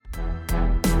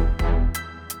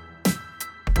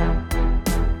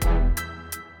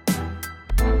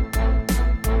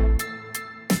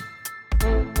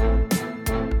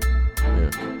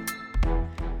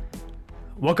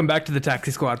Welcome back to the Taxi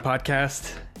Squad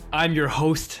podcast. I'm your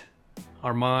host,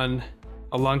 Arman.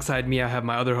 Alongside me, I have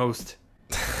my other host.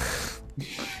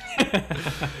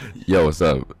 Yo, what's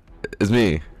up? It's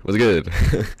me. What's good?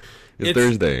 It's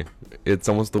Thursday. It's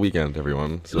almost the weekend,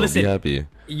 everyone. So Listen, be happy.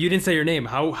 You didn't say your name.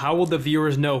 How will the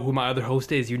viewers know who my other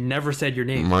host is? You never said your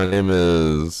name. My name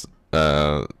is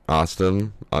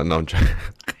Austin. No, I'm trying.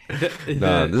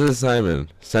 Nah, this is Simon.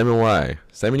 Simon Y.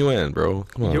 Simon Yuan, bro.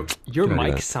 Come on. Your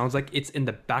mic sounds like it's in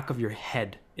the back of your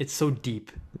head. It's so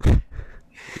deep.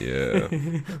 Yeah.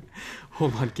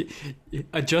 Hold on.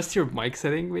 Adjust your mic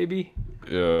setting, maybe.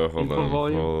 Yeah. Hold on.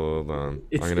 Volume. Hold on.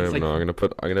 I'm gonna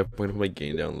put my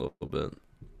gain down a little bit.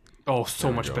 Oh,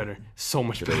 so much better. So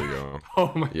much better. There we go.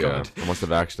 Oh my god. I must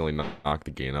have accidentally knocked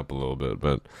the gain up a little bit,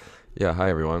 but yeah. Hi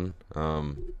everyone.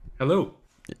 Hello.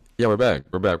 Yeah, we're back.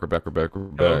 We're back.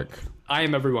 I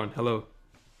am everyone. Hello.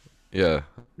 Yeah.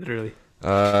 Literally.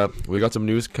 We got some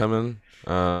news coming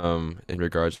in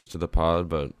regards to the pod,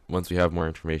 but once we have more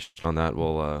information on that,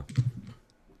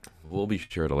 we'll be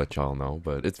sure to let y'all know.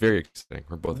 But it's very exciting.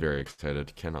 We're both very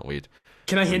excited. Cannot wait.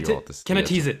 Can I hint it? Can I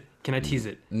tease it? Can I tease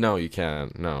it? No, you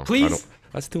can't. No. Please?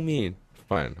 That's too mean.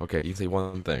 Fine. Okay, you can say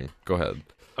one thing. Go ahead.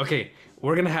 Okay,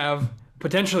 we're gonna have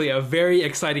potentially a very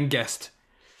exciting guest.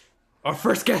 Our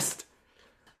first guest.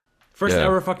 First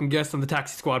ever fucking guest on the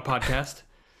Taxi Squad podcast.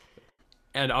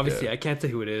 And obviously I can't say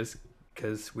who it is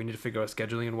because we need to figure out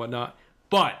scheduling and whatnot.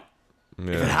 But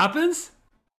if it happens,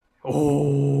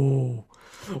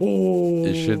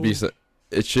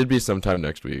 it should be sometime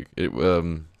next week.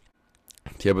 The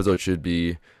episode should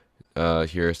be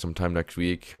here sometime next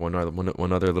week. One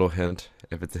other little hint,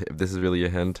 if this is really a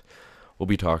hint, we'll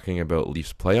be talking about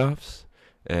Leafs playoffs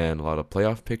and a lot of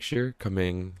playoff picture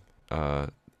coming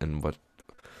and what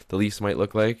the Leafs might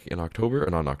look like in October, or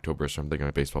not in October, so I'm thinking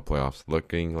of baseball playoffs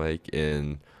looking like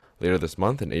in later this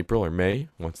month in April or May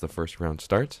once the first round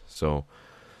starts. So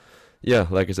yeah,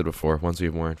 like I said before, once we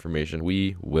have more information,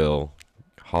 we will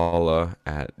holla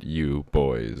at you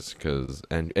boys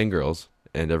and girls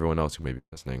and everyone else who may be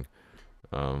listening.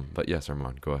 But yes,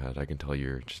 Armand, go ahead. I can tell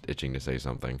you're just itching to say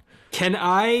something. Can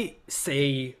I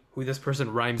say who this person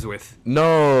rhymes with?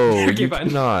 No, you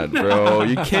cannot, bro.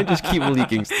 You can't just keep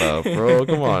leaking stuff, bro.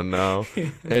 Come on now.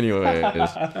 Anyways,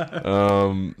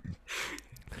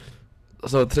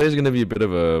 so today's gonna be a bit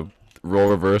of a role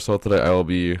reversal. Today I will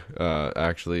be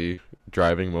actually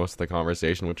driving most of the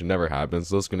conversation, which never happens.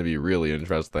 So it's gonna be really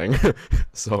interesting.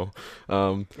 So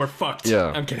we're fucked.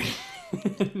 Yeah, I'm kidding.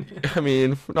 I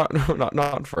mean,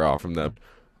 not far off from that.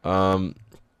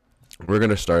 We're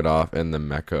going to start off in the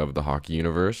mecca of the hockey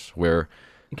universe, where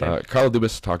Kyle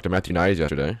Dubas talked to Matthew Knies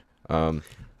yesterday. I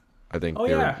think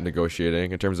they were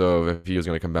negotiating in terms of if he was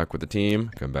going to come back with the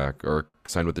team, or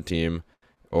sign with the team,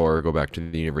 or go back to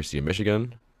the University of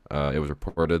Michigan. It was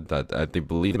reported that they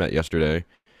believe they met yesterday.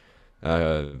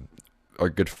 Our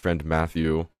good friend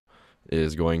Matthew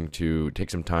is going to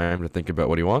take some time to think about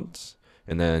what he wants,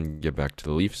 and then get back to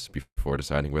the Leafs before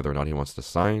deciding whether or not he wants to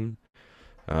sign.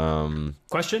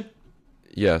 Question?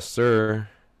 Yes, sir.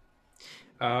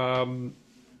 I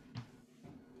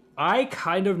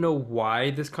kind of know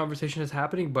why this conversation is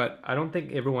happening, but I don't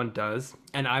think everyone does.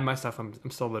 And I myself, I'm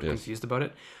still a little confused about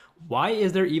it. Why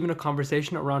is there even a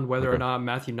conversation around whether or not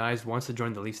Matthew Knies wants to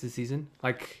join the Leafs this season?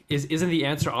 Like, isn't the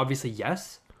answer obviously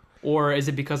yes? Or is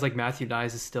it because like Matthew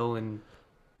Knies is still in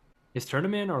his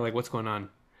tournament, or like what's going on?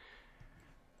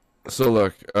 So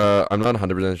look, I'm not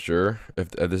 100% sure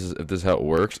if this is how it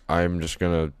works. I'm just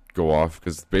gonna go off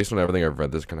because based on everything I've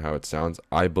read, this is kind of how it sounds.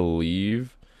 I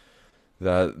believe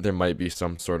that there might be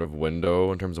some sort of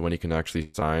window in terms of when he can actually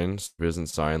sign. So if he doesn't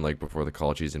sign like before the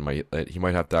college season, he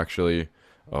might have to actually.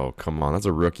 Oh come on, that's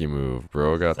a rookie move,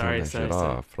 bro. Gotta turn that shit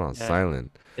off. Put on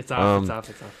silent. It's off.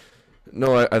 It's off.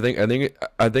 No, I think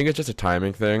it's just a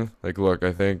timing thing. Like, look,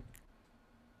 I think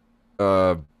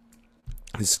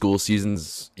his school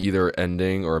season's either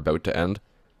ending or about to end,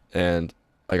 and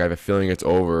like I have a feeling it's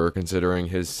over considering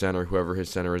whoever his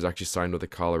center is, actually signed with the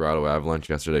Colorado Avalanche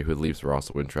yesterday, who the Leafs were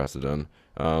also interested in.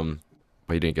 But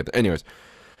he didn't get that. Anyways,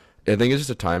 I think it's just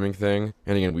a timing thing.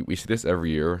 And again, we see this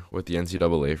every year with the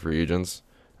NCAA free agents.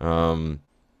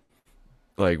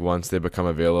 Like once they become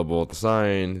available to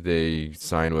sign, they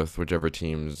sign with whichever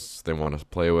teams they want to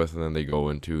play with, and then they go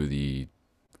into the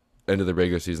end of the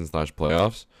regular season /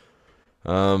 playoffs.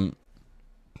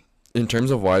 In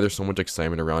terms of why there's so much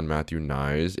excitement around Matthew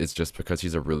Knies, it's just because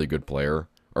he's a really good player,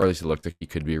 or at least he looked like he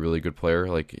could be a really good player.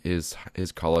 Like his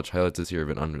college highlights this year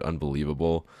have been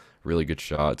unbelievable. Really good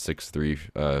shot,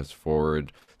 6'3",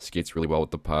 forward, skates really well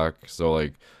with the puck. So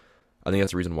like, I think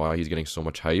that's the reason why he's getting so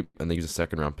much hype. I think he's a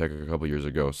second round pick a couple years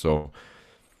ago. So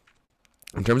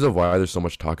In terms of why there's so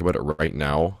much talk about it right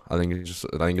now, I think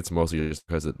it's mostly just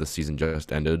because the season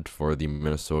just ended for the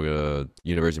Minnesota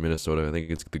University of Minnesota. I think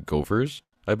it's the Gophers,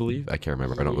 I believe. I can't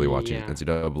remember. I don't really watch Yeah.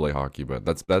 NCAA hockey, but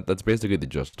that's basically the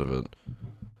gist of it.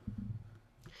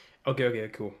 Okay, okay,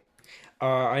 cool.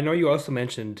 I know you also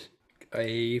mentioned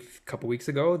couple weeks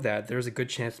ago that there's a good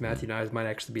chance Matthew Knies might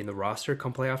actually be in the roster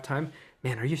come playoff time.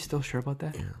 Man, are you still sure about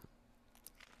that? Yeah.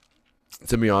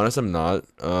 To be honest, I'm not.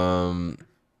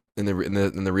 And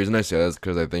the reason I say that is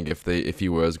because I think if he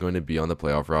was going to be on the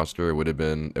playoff roster, it would have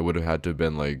had to have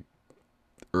been like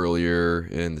earlier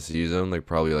in the season, like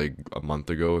probably like a month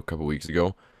ago, a couple weeks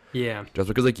ago. Yeah. Just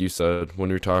because, like you said, when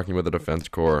you're talking about the defense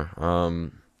core,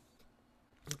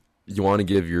 you want to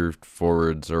give your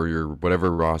forwards or your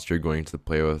whatever roster you're going to the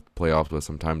playoffs with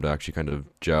some time to actually kind of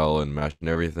gel and mesh and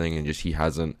everything, and just he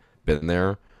hasn't been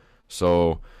there.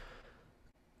 So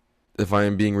if I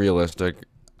am being realistic,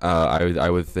 I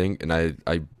would think, and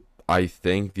I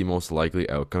think the most likely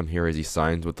outcome here is he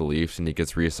signs with the Leafs and he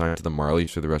gets reassigned to the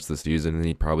Marlies for the rest of the season, and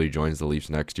he probably joins the Leafs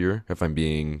next year. If I'm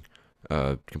being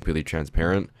completely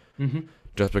transparent, Mm-hmm.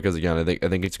 just because again, I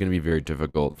think it's going to be very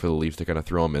difficult for the Leafs to kind of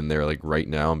throw him in there like right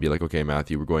now and be like, okay,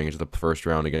 Matthew, we're going into the first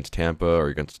round against Tampa or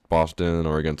against Boston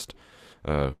or against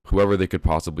whoever they could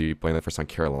possibly play in the first time.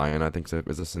 Carolina, I think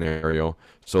is a scenario.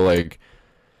 So like,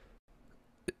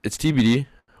 it's TBD.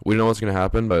 We don't know what's going to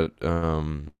happen, but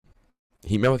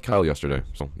he met with Kyle yesterday,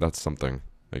 so that's something,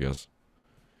 I guess.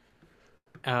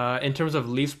 In terms of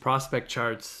Leafs prospect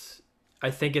charts, I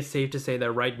think it's safe to say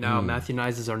that right now Hmm. Matthew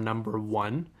Knies is our number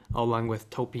one, along with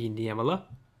Topi Niemela.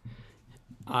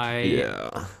 I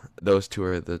Yeah, those two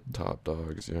are the top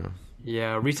dogs. Yeah.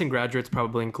 Yeah, recent graduates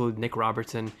probably include Nick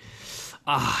Robertson.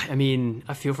 I mean,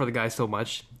 I feel for the guy so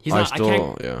much. He's I not.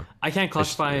 still, yeah. I can't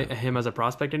classify Yeah. him as a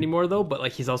prospect anymore though. But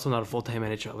like, he's also not a full time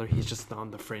NHLer. He's just on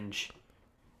the fringe.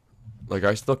 Like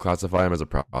I still classify him as a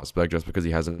prospect just because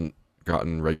he hasn't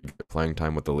gotten regular playing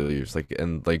time with the Leafs. Like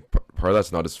and like part of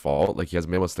that's not his fault. Like he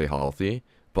hasn't been able to stay healthy,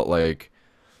 but like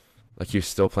he's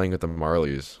still playing with the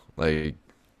Marlies. Like,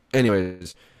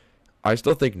 anyways, I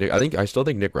still think Nick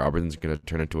Robertson's gonna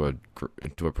turn into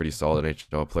a pretty solid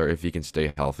NHL player if he can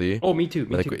stay healthy. Oh, me too.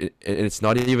 Me Like too. and it's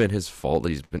not even his fault that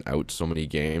he's been out so many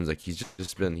games. Like he's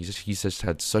just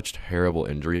had such terrible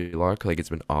injury luck. Like it's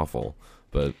been awful.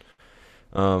 But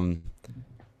um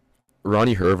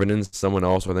Ronnie Hervinen's someone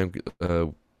else I think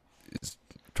is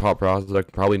top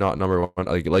prospect, probably not number one.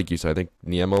 Like you said, I think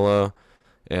Niemela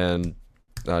and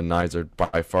Knies are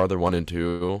by far the one and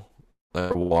two,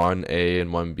 1A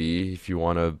and 1B if you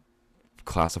want to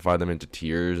classify them into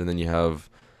tiers, and then you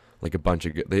have like a bunch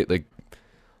of they like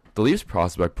the Leafs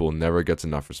prospect pool never gets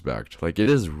enough respect. Like it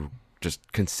is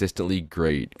just consistently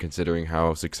great considering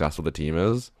how successful the team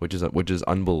is, which is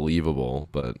unbelievable.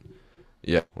 But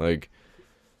yeah, like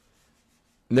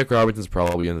Nick Robertson's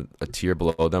probably in a tier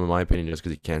below them in my opinion, just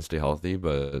because he can't stay healthy.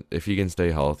 But if he can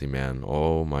stay healthy, man,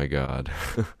 oh my god.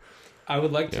 I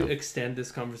would like to Yeah, extend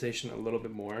this conversation a little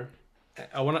bit more.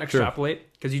 I want to sure.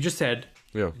 extrapolate because you just said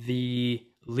Yeah, the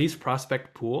Leafs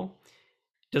prospect pool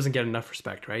doesn't get enough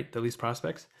respect, right? The Leafs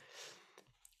prospects,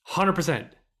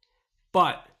 100%.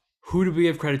 But who do we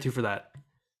give credit to for that?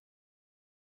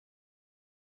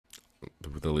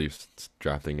 the Leafs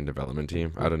drafting and development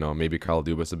team. I don't know, maybe Kyle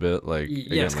Dubas a bit. Like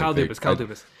Yes, again, Kyle like they, Dubas. Kyle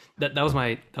Dubas. That was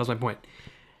my point.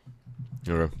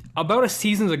 okay. About a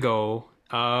season ago,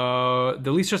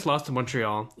 the Leafs just lost to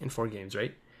Montreal in 4 games,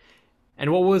 right?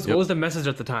 And what Yep. was the message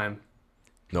at the time?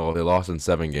 No, they lost in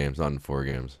 7 games, not in 4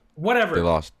 games. They Whatever.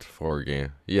 lost 4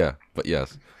 games. Yeah, but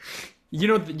yes. You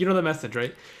know the message,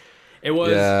 right? It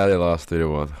was Yeah, they lost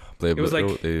 3-1. it was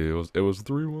like It was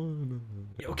 3-1.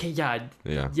 okay, yeah,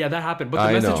 Yeah. yeah, that happened. But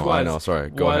the message I know. Sorry.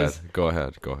 Go was ahead. Go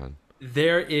ahead. Go ahead.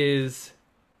 there is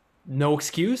no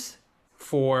excuse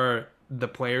for the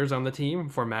players on the team,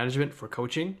 for management, for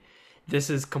coaching. This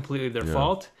is completely their Yeah.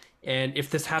 fault. And if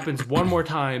this happens one more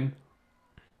time,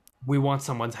 we want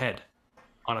someone's head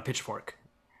on a pitchfork.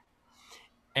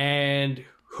 And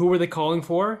who were they calling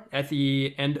for at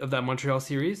the end of that Montreal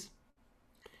series?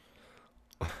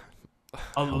 A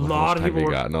How much lot of time people they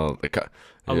were got? No,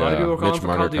 a lot of people were calling Mitch for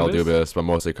Marner, Kyle Kyle Dubas. Dubas, but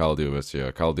mostly Kyle Dubas.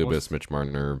 Yeah, Kyle Dubas, Most- Mitch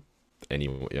Marner,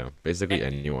 anyone. Yeah, basically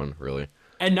anyone really.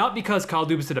 And not because Kyle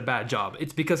Dubas did a bad job.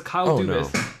 It's because Oh no.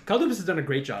 Kyle Dubas has done a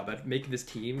great job at making this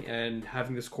team and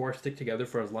having this core stick together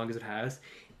for as long as it has,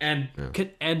 and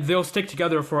and they'll stick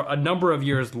together for a number of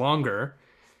years longer.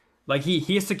 Like he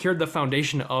has secured the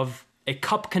foundation of a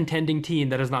cup contending team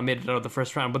that has not made it out of the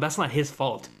first round, but that's not his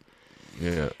fault.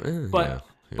 Yeah. But Yeah.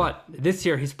 Yeah. But this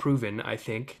year he's proven, I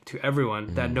think, to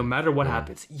everyone that no matter what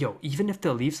happens, even if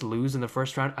the Leafs lose in the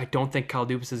first round, I don't think Kyle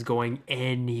Dubas is going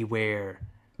anywhere.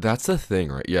 That's the thing,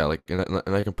 right? Yeah, like, and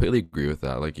I completely agree with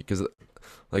that. Like, because,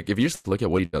 like, if you just look at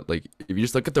what he done, like, if you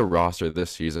just look at the roster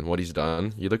this season, what he's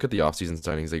done, you look at the offseason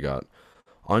signings they got.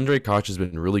 Andre Koch has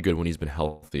been really good when he's been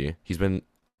healthy. He's been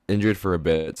injured for a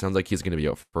bit. It sounds like he's going to be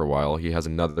out for a while. He has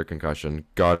another concussion.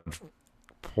 God,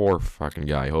 poor fucking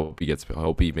guy. I hope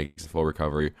he makes a full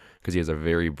recovery because he has a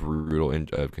very brutal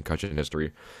concussion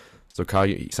history. So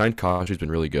he signed Koch, who's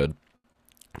been really good.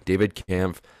 David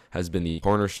Kampf has been the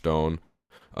cornerstone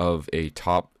of a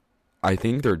top. I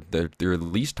think they're at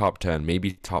least top 10,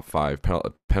 maybe top 5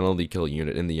 penalty kill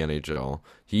unit in the NHL.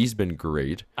 He's been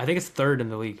great. I think it's third in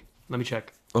the league. Let me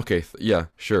check. Okay, yeah,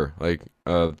 sure. Like,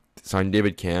 signed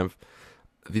David Kampf.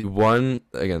 The one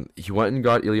again, he went and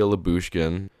got Ilya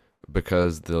Lyubushkin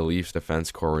because the Leafs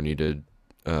defense core needed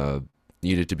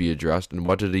to be addressed. And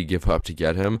what did he give up to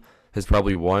get him? His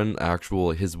one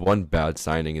bad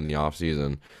signing in the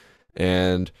offseason.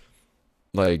 And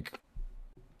like,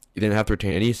 you didn't have to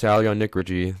retain any salary on Nick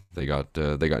Ritchie. They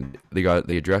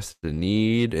addressed the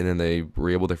need, and then they were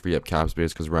able to free up cap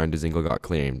space because Ryan Dzingel got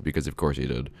claimed, because of course he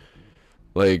did.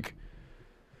 Like,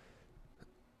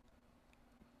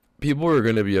 people were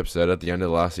going to be upset at the end of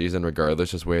the last season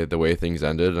regardless, just the way things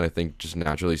ended. And I think just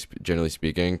generally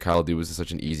speaking, Kyle Dubas is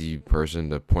such an easy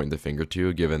person to point the finger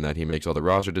to, given that he makes all the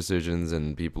roster decisions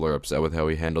and people are upset with how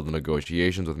he handled the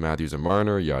negotiations with Matthews and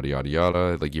Marner, yada, yada,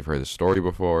 yada. Like, you've heard the story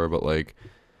before, but like,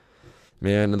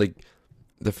 man, like,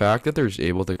 the fact that they're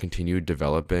able to continue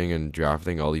developing and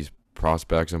drafting all these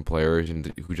prospects and players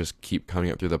and who just keep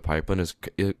coming up through the pipeline is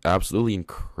absolutely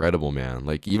incredible, man.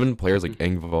 Like, even players like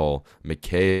Engvall,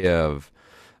 Mikheyev,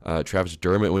 Travis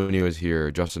Dermott when he was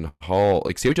here, Justin Hall.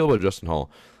 Like, say what you love about Justin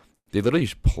Hall. They literally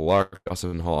just plucked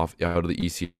Justin Hall out of the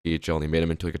ECHL and they made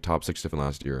him into like a top 6 defenseman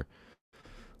last year.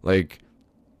 Like,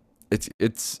 it's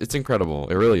incredible.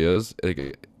 It really is.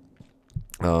 Like,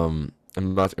 I'm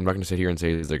not gonna sit here and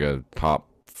say he's like a top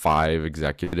 5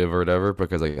 executive or whatever,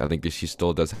 because like I think he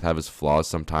still does have his flaws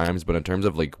sometimes, but in terms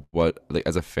of like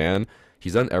as a fan,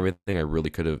 he's done everything I really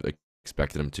could have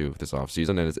expected him to this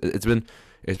offseason, and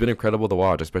it's been incredible to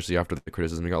watch, especially after the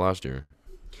criticism he got last year.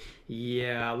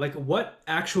 Yeah, like, what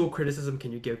actual criticism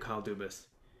can you give Kyle Dubas?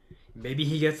 Maybe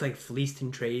he gets like fleeced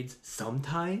in trades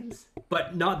sometimes,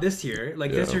 but not this year.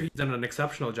 Like, this year he's done an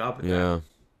exceptional job with that. Yeah.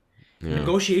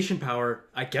 Negotiation power,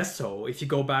 I guess so, if you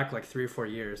go back like 3 or 4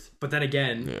 years. But then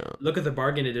again, look at the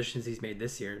bargain additions he's made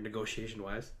this year,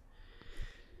 negotiation-wise.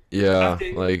 Yeah,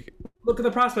 like, look at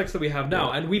the prospects that we have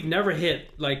now, and we've never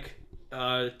hit like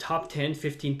top 10,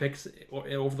 15 picks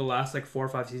over the last like 4 or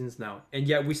 5 seasons now, and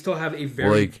yet we still have a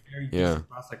very decent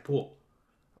prospect pool.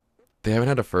 They haven't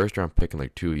had a first-round pick in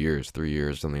like 2 years, 3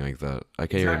 years, something like that. I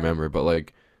can't even remember, but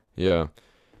like, yeah.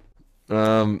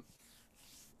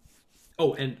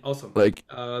 Oh, and also, like,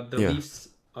 the Leafs,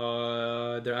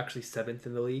 they're actually 7th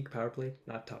in the league power play,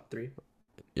 not top 3.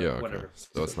 Yeah, okay. Whatever.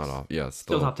 So it's not off. Yeah,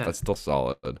 still top 10. That's still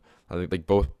solid. I think like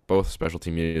both special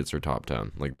team units are top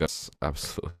 10. Like, that's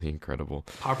absolutely incredible.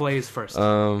 Power play is first.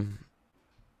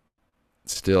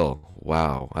 Still,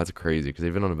 wow, that's crazy because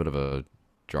they've been on a bit of a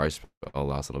dry spell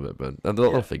last little bit, but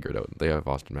they'll figure it out. They have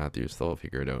Austin Matthews. They'll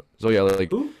figure it out. So yeah,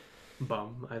 like, who?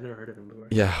 Bum. I've never heard of him before.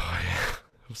 Yeah,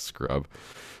 scrub.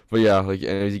 But yeah, like,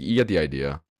 and you get the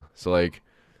idea. So like,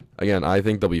 again, I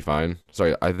think they'll be fine.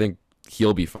 Sorry, I think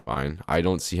he'll be fine. I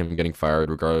don't see him getting fired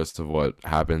regardless of what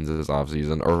happens this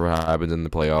offseason or what happens in the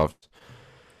playoffs.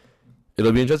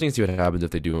 It'll be interesting to see what happens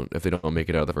if they don't make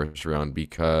it out of the first round,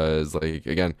 because like,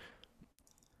 again,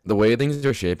 the way things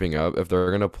are shaping up, if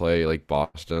they're gonna play like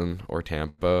Boston or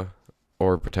Tampa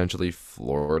or potentially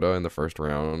Florida in the first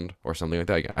round or something like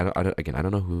that, I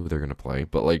don't know who they're gonna play,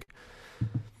 but like,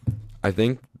 I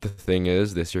think the thing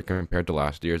is this year compared to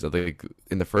last year is that like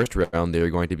in the first round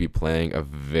they're going to be playing a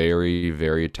very,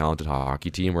 very talented hockey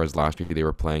team, whereas last year they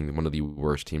were playing one of the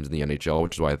worst teams in the NHL,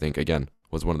 which is why I think, again,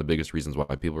 was one of the biggest reasons why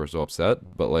people were so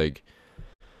upset. But like,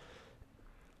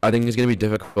 I think it's going to be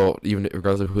difficult even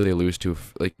regardless of who they lose to,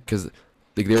 like, because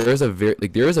like there is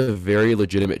a very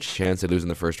legitimate chance they lose in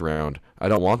the first round. I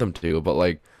don't want them to, but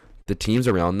like the teams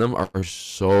around them are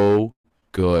so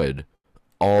good,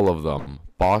 all of them.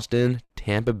 Boston,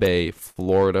 Tampa Bay,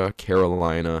 Florida,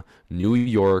 Carolina, New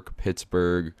York,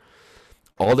 Pittsburgh,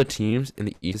 all the teams in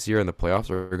the East this year in the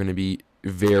playoffs are going to be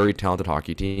very talented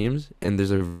hockey teams, and there's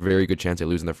a very good chance they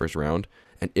lose in the first round.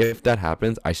 And if that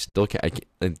happens, I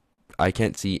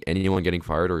can't see anyone getting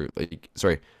fired or like,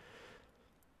 sorry.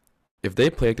 If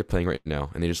they play like they're playing right now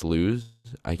and they just lose,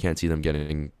 I can't see anyone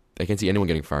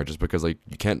getting fired, just because like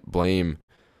you can't blame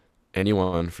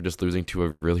anyone for just losing to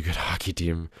a really good hockey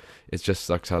team. It just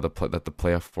sucks how that the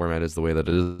playoff format is the way that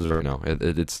it is right now.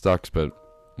 It sucks, but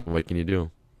what can you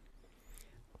do?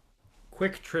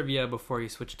 Quick trivia before you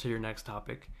switch to your next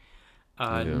topic.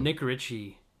 Yeah. Nick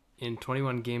Ritchie, in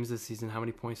 21 games this season, how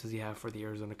many points does he have for the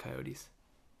Arizona Coyotes?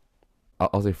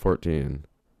 I'll say 14.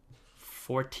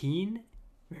 14?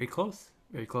 Very close.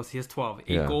 Very close. He has 12. 8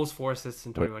 Yeah. goals, 4 assists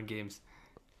in 21 games,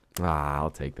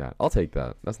 I'll take that. I'll take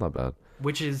that. That's not bad.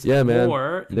 which is Yeah, man.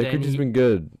 more Nick than Ritchie's he, been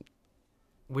good.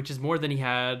 which is more than he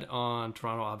had on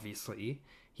Toronto. Obviously,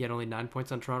 he had only 9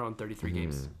 points on Toronto in 33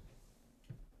 games.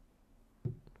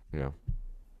 Yeah,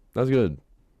 that's good.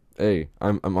 Hey,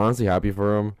 I'm honestly happy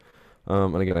for him.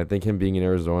 And again, I think him being in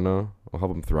Arizona will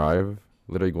help him thrive.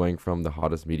 Literally going from the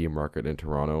hottest media market in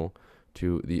Toronto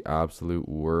to the absolute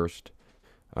worst,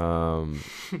 um,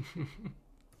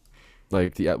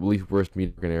 like the at least worst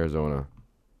media market in Arizona.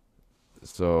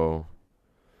 So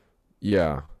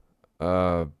yeah,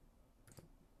 uh,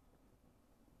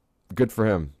 good for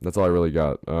him. That's all I really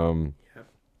got. Yep.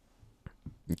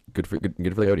 Good for the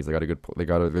Coyotes. They got a good.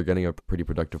 They're getting a pretty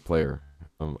productive player.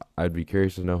 I'd be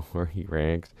curious to know where he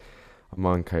ranks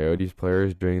among Coyotes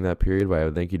players during that period, but I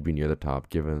would think he'd be near the top,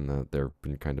 given that they've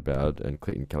been kind of bad and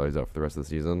Clayton Keller's out for the rest of the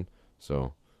season.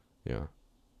 So, yeah.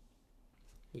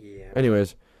 Yeah.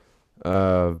 Anyways,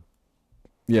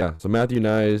 yeah. So Matthew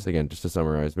Nyes again, just to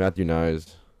summarize, Matthew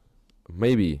Nyes,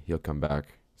 maybe he'll come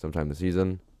back sometime this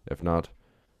season. If not,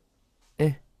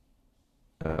 eh.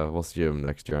 We'll see him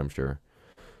next year, I'm sure.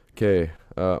 Okay.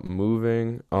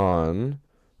 Moving on.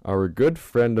 Our good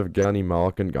friend of Gani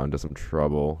Malkin got into some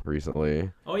trouble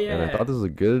recently. Oh And I yeah. thought this was a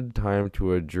good time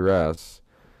to address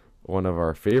one of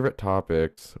our favorite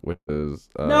topics, which is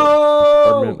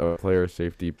Department No. of Player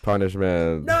Safety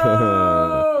punishment.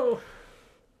 No.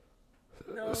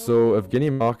 So No.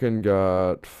 Evgeny Malkin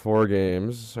got 4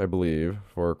 games, I believe,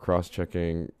 for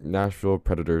cross-checking Nashville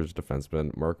Predators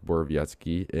defenseman Mark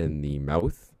Borowiecki in the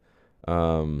mouth.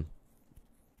 Um,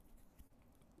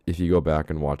 if you go back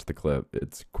and watch the clip,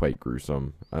 it's quite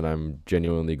gruesome, and I'm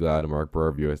genuinely glad Mark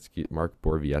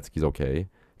Borowiecki's okay,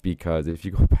 because if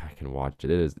you go back and watch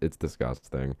it, it's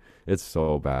disgusting. It's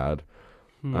so bad.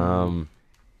 Hmm. Um,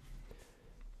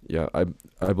 yeah,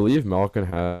 I believe Malkin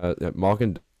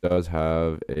does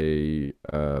have a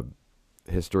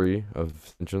history of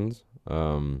suspensions.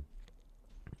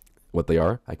 What they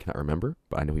are, I cannot remember,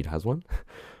 but I know he has one.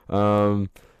 Um,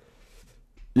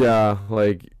 Yeah,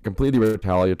 like completely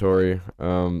retaliatory.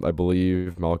 I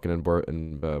believe Malkin and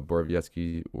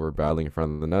Borowiecki were battling in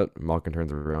front of the net. Malkin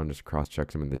turns around, just cross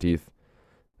checks him in the teeth,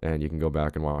 and you can go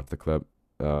back and watch the clip.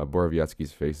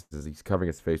 Borowiecki's face is he's covering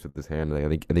his face with his hand, and I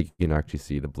think you can actually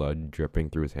see the blood dripping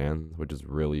through his hands, which is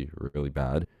really really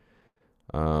bad.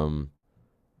 Um,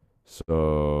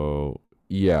 so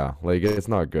yeah, like it's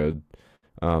not good.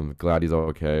 Glad he's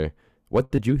okay.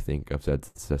 What did you think of said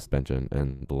suspension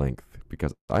and the length?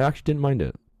 Because I actually didn't mind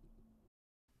it.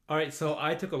 All right, so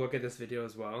I took a look at this video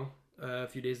as well a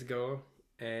few days ago,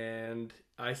 and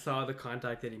I saw the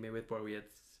contact that he made with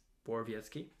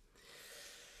Borowiecki.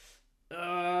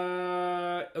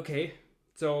 Okay,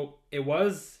 so it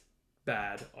was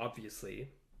bad, obviously,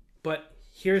 but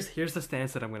here's the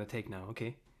stance that I'm gonna take now.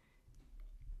 Okay,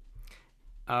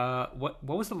 what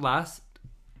was the last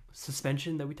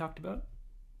suspension that we talked about?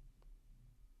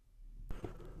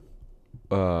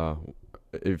 Uh,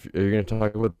 if you're gonna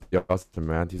talk about the Austin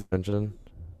Matthews suspension,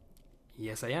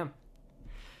 Yes, I am.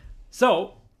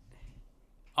 So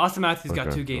Austin Matthews got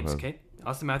okay, two go games. ahead. Okay,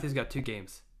 Austin Matthews got 2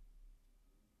 games.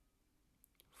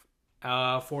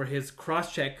 For his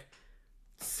cross check,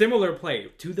 similar play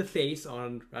to the face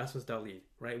on Rasmus Dahlin.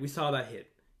 Right, we saw that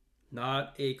hit.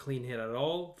 Not a clean hit at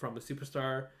all from a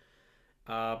superstar.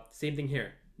 Same thing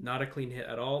here. Not a clean hit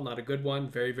at all. Not a good one.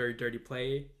 Very, very dirty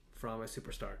play from a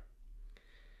superstar.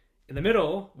 In the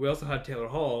middle, we also had Taylor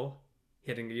Hall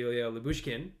hitting Ilya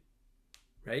Lyubushkin,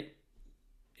 right?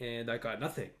 And I got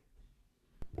nothing.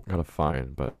 Got a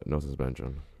fine, but no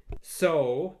suspension.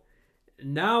 So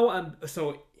now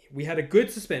so we had a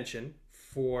good suspension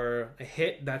for a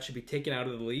hit that should be taken out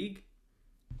of the league.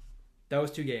 That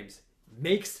was 2 games.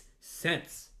 Makes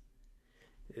sense.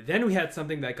 Then we had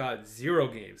something that got 0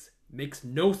 games. Makes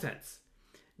no sense.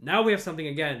 Now we have something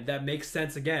again that makes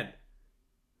sense again.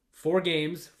 4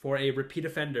 games for a repeat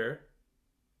offender.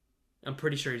 I'm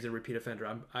pretty sure he's a repeat offender.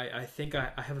 I think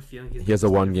I have a feeling he's He been has a suspended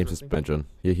 1 game for something. suspension.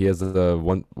 He has a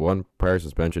one prior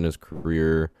suspension in his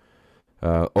career.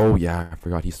 Oh yeah, I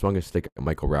forgot he swung a stick at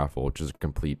Michael Raffle, which is a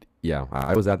complete. Yeah,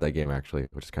 I was at that game actually,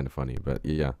 which is kind of funny, but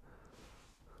yeah.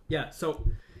 Yeah, so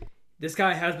this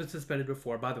guy has been suspended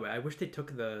before. By the way, I wish they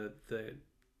took the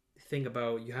thing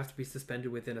about you have to be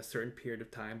suspended within a certain period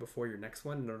of time before your next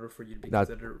one in order for you to be That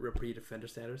considered repeat offender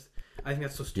status. I think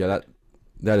that's so yeah, stupid.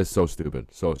 that is so stupid,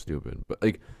 so stupid. But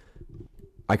like,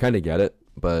 I kind of get it,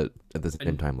 but at the same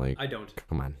And time, like, I don't.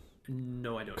 come on.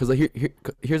 No, I don't. Because like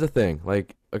here's the thing.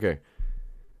 Like, okay,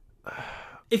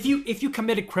 If you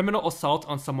committed criminal assault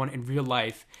on someone in real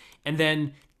life, and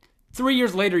then 3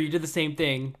 years later you did the same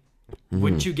thing,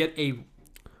 wouldn't you get a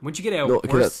no,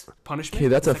 okay, worse punishment? okay,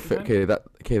 that's the a second time?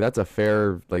 that's a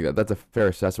fair that's a fair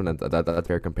assessment and that's a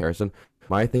fair comparison.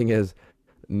 My thing is,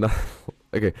 no,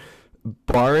 okay,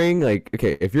 barring like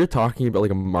okay, if you're talking about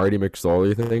like a Marty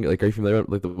McSorley thing, like are you familiar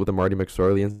with the Marty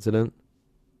McSorley incident?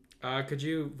 Could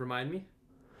you remind me?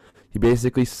 He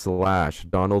basically slashed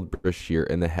Donald Brashear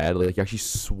in the head. Like he actually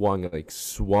swung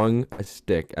a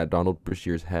stick at Donald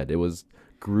Brashear's head. It was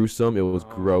gruesome. It was Oh,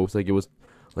 gross. It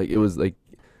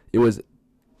was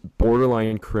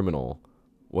borderline criminal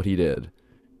what he did.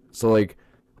 So like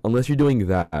unless you're doing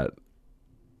that,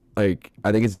 like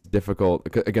I think it's difficult.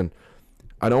 Again,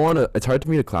 I don't want to. It's hard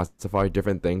for me to classify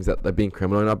different things that being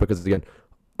criminal or not because again,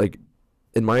 like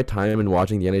in my time in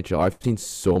watching the NHL, I've seen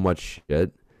so much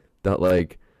shit that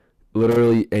like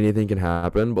literally anything can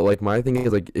happen. But like my thing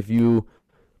is like if you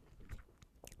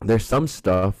there's some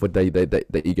stuff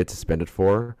that you get suspended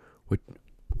for. Which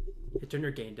you turn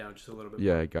your gain down just a little bit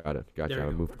yeah, more. I got it. Gotcha. There I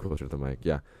we go. moved closer to the mic.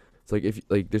 Yeah, it's like if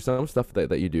like there's some stuff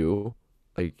that you do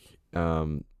like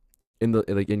in the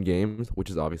like in games, which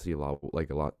is obviously a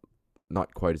lot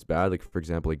not quite as bad. Like for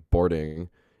example, like boarding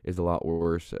is a lot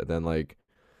worse than like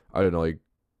I don't know like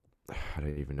I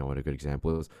don't even know what a good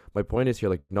example is. My point is here,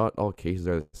 like, not all cases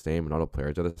are the same, not all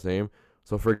players are the same.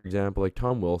 So, for example, like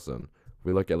Tom Wilson,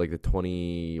 we look at like the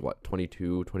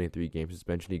 22, 23 game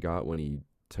suspension he got when he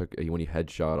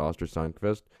headshot Oster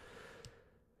Sundqvist.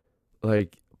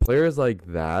 Like players like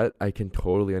that, I can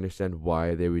totally understand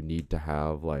why they would need to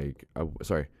have like,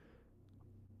 sorry,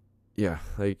 yeah,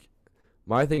 like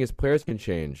my thing is players can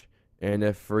change, and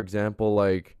if, for example,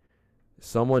 like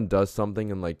someone does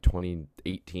something in like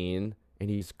 2018 and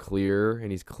he's clear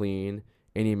and he's clean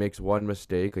and he makes one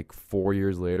mistake like 4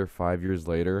 years later, 5 years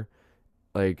later,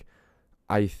 like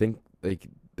I think like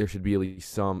there should be at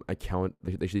least some account.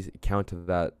 They should account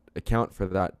for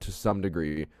that to some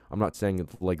degree. I'm not saying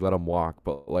it's like let him walk,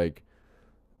 but like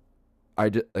I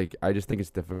just think it's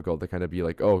difficult to kind of be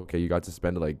like, oh, okay, you got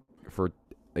suspended like for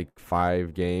like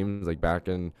 5 games, like back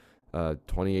in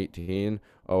 2018.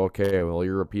 Oh, okay, well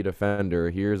you're a repeat offender.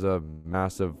 Here's a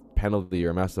massive penalty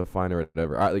or massive fine or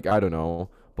whatever. I don't know,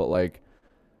 but like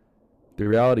the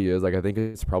reality is like I think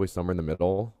it's probably somewhere in the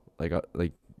middle. Like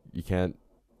you can't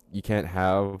you can't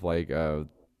have like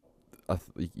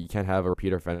you can't have a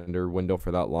repeat offender window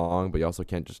for that long, but you also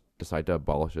can't just decide to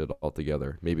abolish it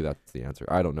altogether. Maybe that's the answer.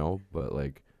 I don't know, but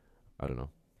like I don't know.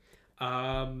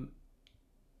 Um,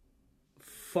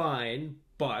 fine,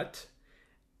 but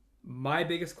my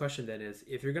biggest question then is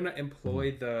if you're gonna Hmm.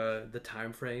 employ the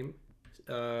time frame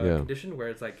Yeah. condition where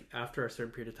it's like after a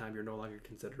certain period of time you're no longer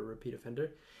considered a repeat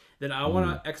offender, then I want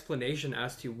Hmm. an explanation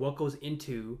as to what goes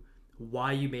into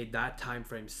why you made that time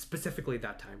frame, specifically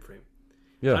that time frame.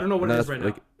 I Yeah, don't know what and it is that's right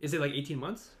now. like Is it like 18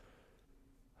 months?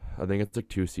 I think it's like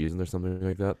 2 seasons or something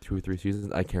like that. 2 or 3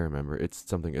 seasons. I can't remember. It's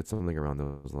something. It's something around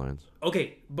those lines.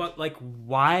 Okay, but like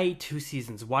why 2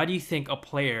 seasons? Why do you think a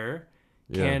player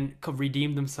Yeah. can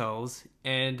redeem themselves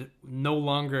and no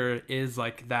longer is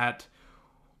like that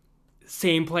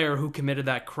same player who committed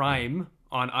that crime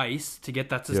on ice to get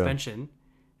that Yeah. suspension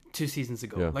 2 seasons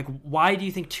ago? Yeah. Like, why do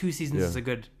you think 2 seasons is Yeah. a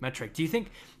good metric? Do you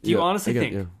Yeah. honestly Again.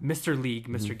 think Yeah. Mr. League,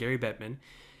 Hmm. Mr. Gary Bettman,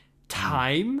 Hmm.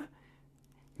 time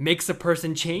makes a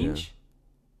person Yeah. change?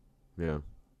 Yeah.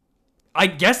 I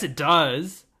guess it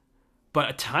does,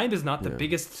 but time is not the Yeah.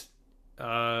 biggest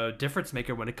difference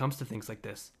maker when it comes to things like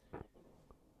this.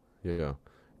 Yeah.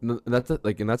 And that's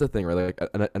the thing, right? Like,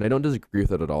 and I don't disagree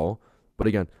with it at all. But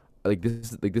again,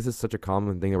 this is such a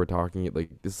common thing that we're talking. Like,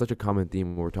 this is such a common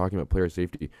theme when we're talking about player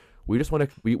safety. We just want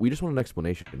an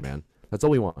explanation, man. That's all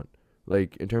we want.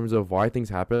 Like in terms of why things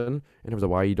happen, in terms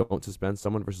of why you don't suspend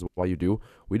someone versus why you do,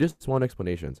 we just want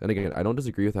explanations. And again, I don't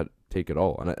disagree with that take at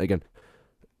all. And again,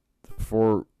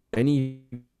 for any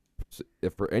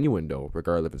for any window,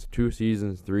 regardless if it's 2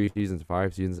 seasons, 3 seasons,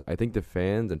 5 seasons, I think the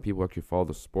fans and people who actually follow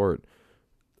the sport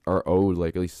are owed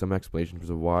like at least some explanation because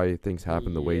of why things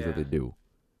happen the ways that Yeah. they do.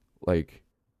 Like,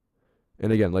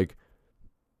 and again, like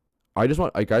I just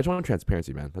want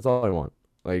transparency, man. That's all I want.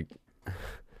 Like,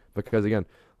 because again,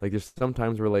 like there's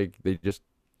sometimes where like they just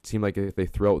seem like they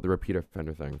throw out the repeat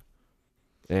offender thing,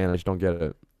 and I just don't get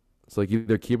it. So like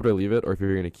either keep it or leave it, or if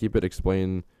you're gonna keep it,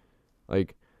 explain.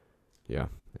 Like, yeah.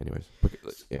 Anyways,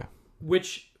 yeah.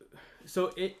 Which So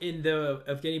in the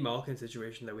Evgeny Malkin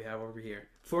situation that we have over here,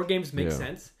 4 games makes Yeah,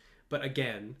 sense, but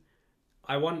again,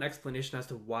 I want an explanation as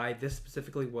to why this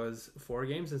specifically was 4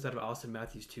 games instead of Austin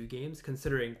Matthews 2 games.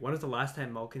 Considering when was the last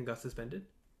time Malkin got suspended?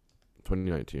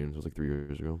 2019. So it was like 3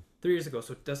 years ago. 3 years ago.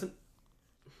 So it doesn't.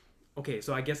 Okay,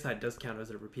 so I guess that does count as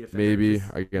a repeat offender. Maybe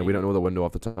again, we Maybe. don't know the window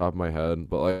off the top of my head,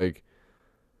 but like,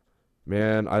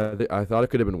 man, I thought it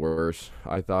could have been worse.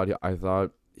 I thought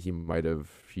he might have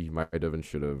and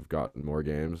should have gotten more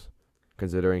games,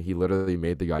 considering he literally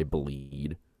made the guy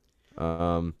bleed.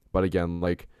 But again,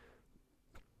 like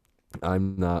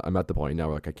I'm at the point now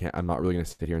where like I'm not really gonna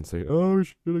sit here and say, oh, we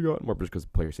should have gotten more, just because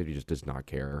player safety just does not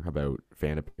care about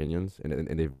fan opinions, and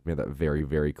they've made that very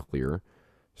very clear.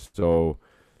 So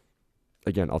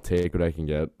again, I'll take what I can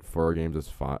get. 4 games is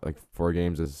fine. Like 4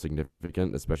 games is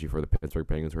significant, especially for the Pittsburgh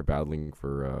Penguins who are battling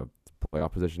for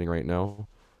playoff positioning right now.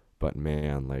 But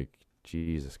man, like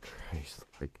Jesus Christ,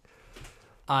 like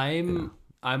yeah,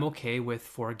 I'm okay with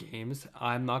 4 games.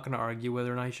 I'm not gonna argue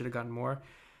whether or not he should have gotten more.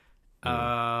 yeah,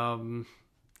 Um,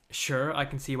 sure, I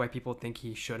can see why people think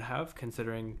he should have,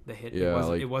 considering the hit. It yeah, was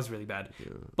like it was really bad, yeah,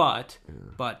 but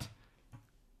yeah, but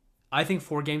I think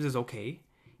 4 games is okay.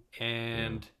 yeah,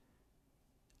 And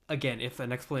again, if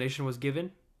an explanation was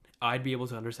given, I'd be able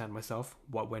to understand myself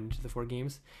what went into the 4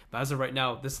 games. But as of right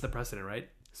now, this is the precedent, right?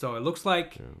 So it looks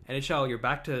like yeah, NHL, you're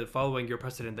back to following your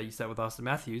precedent that you set with Austin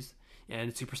Matthews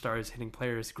and superstars hitting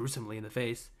players gruesomely in the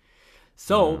face.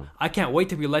 So yeah, I can't wait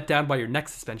to be let down by your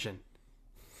next suspension.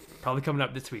 Probably coming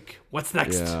up this week. What's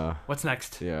next? yeah, What's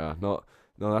next? yeah. No,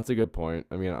 no, that's a good point.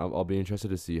 I mean, I'll be interested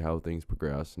to see how things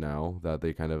progress now that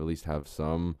they kind of at least have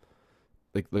some.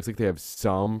 Like looks like they have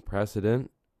some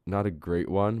precedent, not a great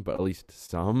one, but at least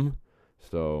some.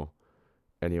 So,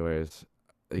 anyways,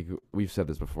 like we've said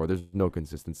this before, there's no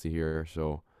consistency here.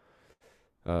 So,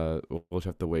 we'll just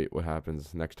have to wait what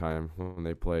happens next time when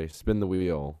they play spin the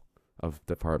wheel of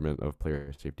Department of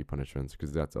Player Safety Punishments,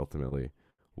 because that's ultimately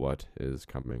what is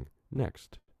coming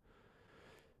next.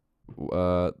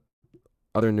 Uh,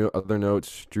 other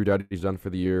notes. Drew Doughty's done for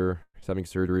the year. He's having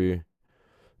surgery.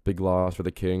 Big loss for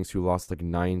the Kings, who lost like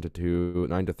 9-2,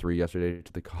 9-3 yesterday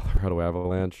to the Colorado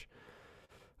Avalanche.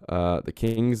 The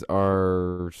Kings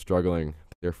are struggling.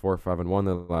 They're 4-5-1 in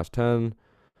the last 10,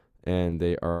 and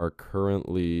they are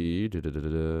currently.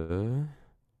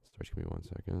 Sorry, give me 1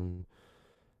 second.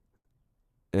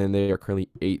 And they are currently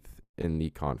 8th in the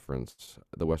conference,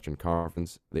 the Western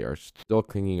Conference. They are still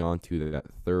clinging on to that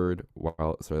third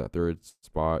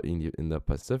spot in the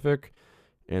Pacific,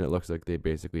 and it looks like they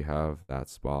basically have that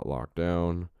spot locked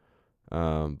down.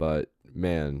 But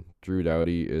man, Drew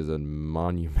Doughty is a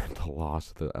monumental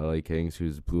loss to the LA Kings,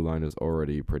 whose blue line is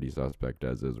already pretty suspect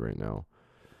as is right now.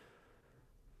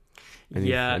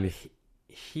 Yeah, And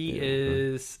he yeah,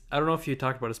 is. I don't know if you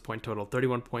talked about his point total: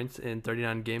 31 points in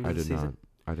 39 games I this did season. not.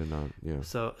 I did not. Yeah,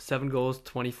 So 7 goals,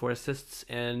 24 assists,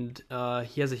 and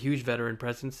he has a huge veteran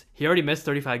presence. He already missed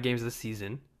 35 games this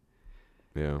season,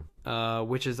 yeah,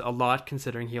 which is a lot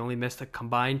considering he only missed a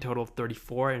combined total of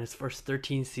 34 in his first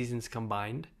 13 seasons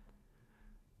combined.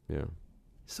 yeah,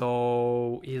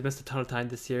 So he's missed a ton of time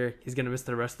this year. He's gonna miss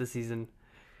the rest of the season,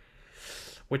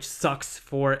 which sucks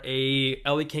for a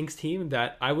LA Kings team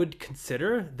that I would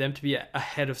consider them to be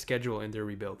ahead of schedule in their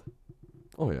rebuild.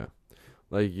 oh yeah.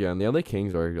 Like yeah, and the LA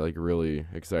Kings are like really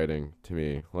exciting to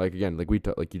me. Like again, like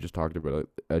you just talked about,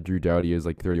 Drew Doughty is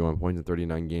like 31 points in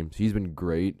 39 games. He's been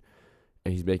great,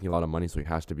 and he's making a lot of money, so he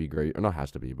has to be great, or not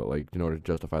has to be, but like in order to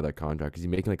justify that contract, because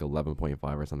he's making like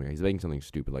 11.5 or something. He's making something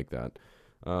stupid like that.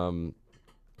 Um,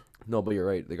 no, but you're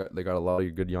right. They got a lot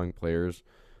of good young players.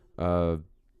 Uh,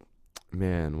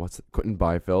 man, what's Quentin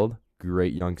Byfield?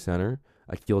 Great young center.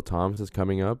 Akil Thomas is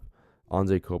coming up.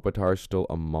 Anze Kopitar is still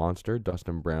a monster.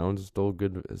 Dustin Brown's still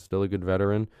good. Is still a good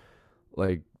veteran.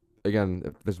 Like again,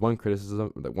 if there's one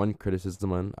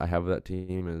criticism I have of that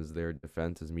team is their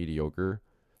defense is mediocre.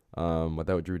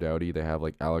 Without Drew Doughty, they have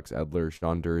like Alex Edler,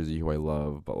 Sean Dursey, who I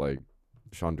love, but like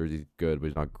Sean Dursey's good, but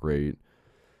he's not great.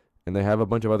 And they have a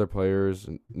bunch of other players,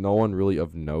 no one really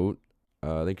of note.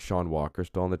 I think Sean Walker's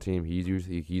still on the team.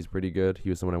 He's pretty good. He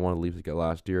was someone I wanted to leave to get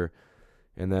last year.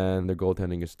 And then their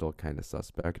goaltending is still kind of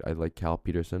suspect. I like Cal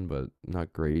Peterson, but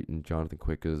not great. And Jonathan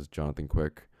Quick is Jonathan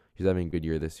Quick. He's having a good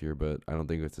year this year, but I don't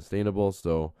think it's sustainable.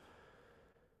 So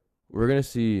we're gonna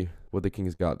see what the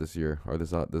Kings got this year or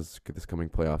this coming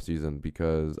playoff season,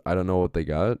 because I don't know what they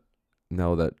got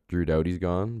now that Drew Doughty's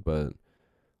gone. But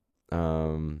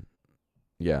um,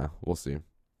 yeah, we'll see.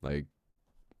 Like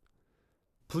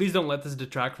Please don't let this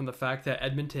detract from the fact that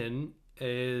Edmonton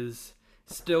is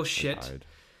still they're shit. tied.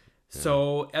 Yeah.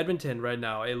 So Edmonton right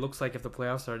now, it looks like if the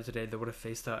playoffs started today, they would have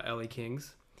faced the LA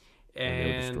Kings. and they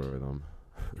would and destroy them.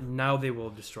 now they will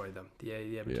destroy them. The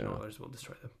Edmonton Yeah. Oilers will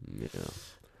destroy them. Yeah.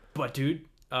 But dude,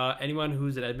 anyone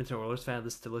who's an Edmonton Oilers fan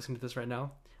still listening to this right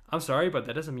now, I'm sorry, but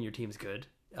that doesn't mean your team's good.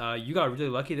 You got really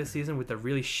lucky this season with the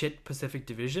really shit Pacific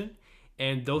Division,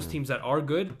 and those teams that are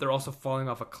good, they're also falling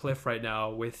off a cliff right now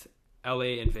with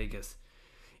LA and Vegas.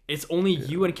 It's only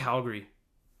you and Calgary.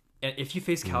 And if you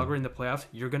face Calgary in the playoffs,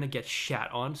 you're gonna get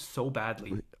shat on so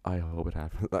badly. I hope it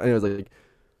happens. Anyways, like,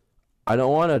 I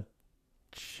don't want to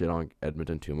shit on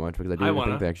Edmonton too much because I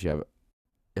think they actually have.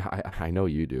 I know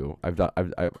you do.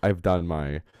 I've done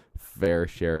my fair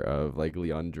share of like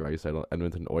Leon Draisaitl,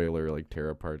 Edmonton Oiler like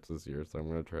tear aparts this year, so I'm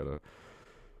gonna try to.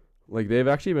 Like, they've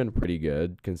actually been pretty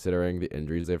good considering the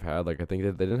injuries they've had. Like, I think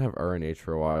that they didn't have RNH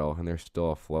for a while, and they're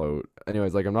still afloat.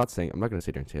 Anyways, like, I'm not going to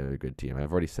sit here and say they're a good team.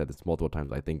 I've already said this multiple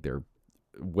times. I think they're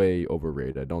way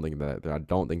overrated. I don't think they're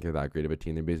that great of a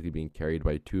team. They're basically being carried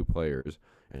by two players,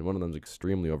 and one of them's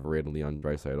extremely overrated, Leon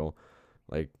Draisaitl.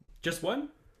 Like, just one?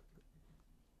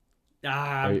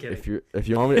 I'm kidding. If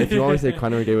you want me to say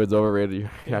Connor McDavid's overrated, you're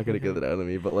not gonna get it out of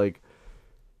me. But like,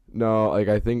 no, like,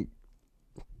 I think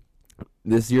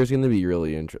this year's gonna be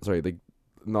really interesting. Sorry, like,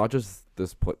 not just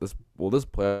this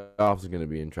playoffs is gonna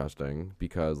be interesting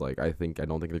because like I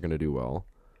don't think they're gonna do well.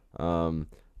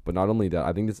 But not only that,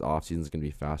 I think this offseason is gonna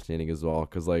be fascinating as well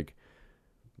because like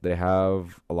they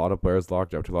have a lot of players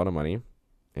locked up to a lot of money,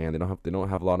 and they don't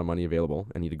have a lot of money available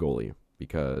and need a goalie.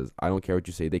 Because I don't care what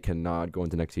you say, they cannot go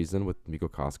into next season with Mikko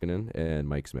Koskinen and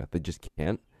Mike Smith. They just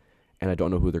can't. And I don't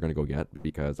know who they're going to go get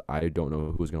because I don't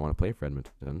know who's going to want to play for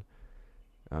Edmonton.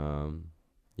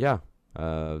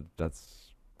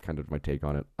 That's kind of my take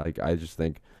on it. I just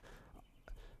think,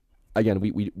 again,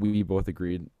 we both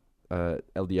agreed the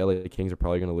LA Kings are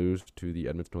probably going to lose to the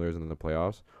Edmonton Oilers in the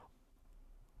playoffs.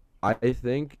 I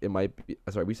think it might be,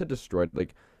 sorry, we said destroyed.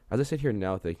 Like, as I sit here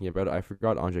now thinking about it, I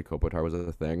forgot Andrei Kopitar was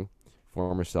a thing.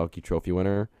 Former Selke Trophy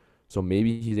winner. So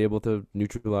maybe he's able to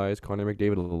neutralize Connor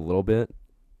McDavid a little bit.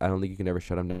 I don't think you can ever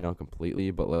shut him down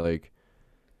completely, but like,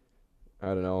 I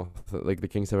don't know. Like, the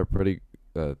Kings have a pretty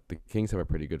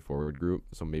good forward group,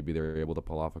 so maybe they're able to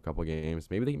pull off a couple games.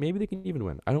 Maybe they can even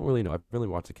win. I don't really know. I've really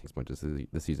watched the Kings much this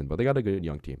season, but they got a good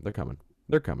young team. They're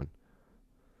coming.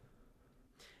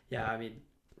 Yeah, I mean,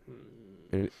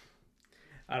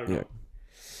 I don't know.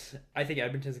 Yeah. I think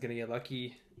Edmonton's gonna get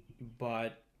lucky,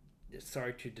 but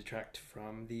sorry to detract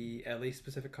from the LA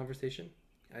specific conversation.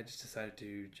 I just decided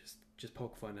to just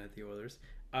poke fun at the Oilers.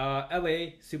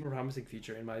 LA, super promising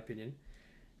future in my opinion.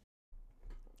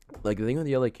 Like, the thing with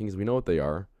the LA Kings, we know what they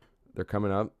are. They're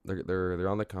coming up. They're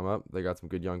on the come up. They got some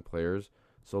good young players.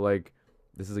 So like,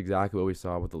 this is exactly what we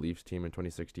saw with the Leafs team in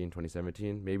 2016,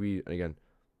 2017. Maybe again,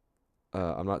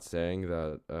 I'm not saying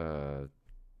that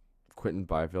Quinton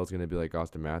Byfield's going to be like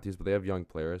Austin Matthews, but they have young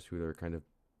players who they're kind of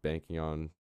banking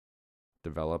on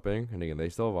developing. And again, they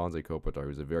still have Anze Kopitar,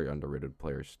 who's a very underrated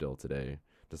player still today,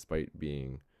 despite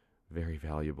being very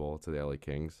valuable to the LA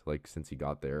Kings, like, since he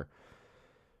got there.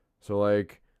 So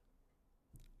like,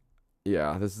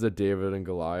 yeah, this is a David and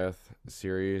Goliath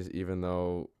series, even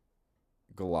though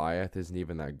Goliath isn't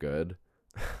even that good.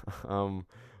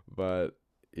 But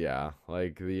yeah,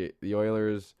 like, the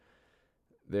Oilers,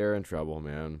 they're in trouble,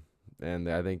 man. And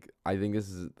I think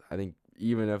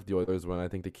even if the Oilers win, I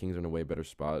think the Kings are in a way better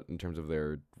spot in terms of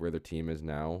where their team is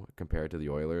now compared to the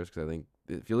Oilers. Because I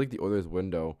feel like the Oilers'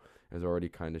 window is already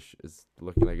kind of is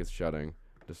looking like it's shutting,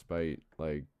 despite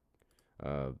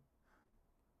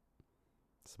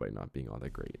not being all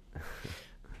that great.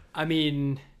 I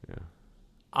mean,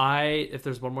 yeah. If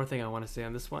there's one more thing I want to say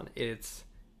on this one, it's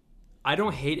I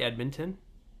don't hate Edmonton.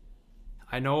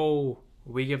 I know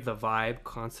we give the vibe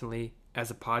constantly as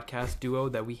a podcast duo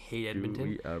that we hate Edmonton. Do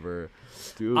we ever?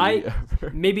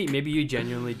 Maybe you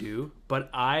genuinely do, but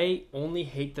I only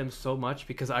hate them so much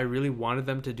because I really wanted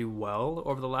them to do well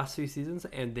over the last few seasons,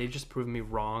 and they've just proven me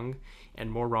wrong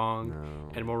and more wrong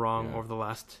over the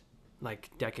last like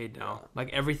decade now.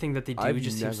 Like, everything that they do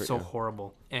seems so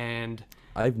horrible, and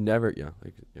I've never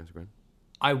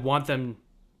I want them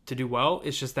to do well.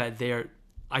 It's just that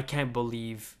I can't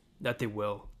believe that they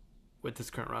will with this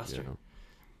current roster.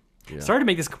 Yeah. Sorry to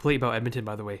make this complete about Edmonton,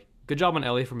 by the way. Good job on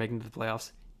LA for making the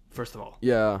playoffs, first of all.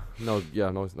 No,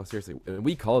 seriously.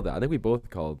 We called that. I think we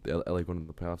both called LA going to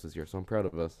the playoffs this year, so I'm proud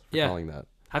of us for calling that.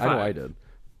 High five. I know I did.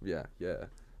 Yeah.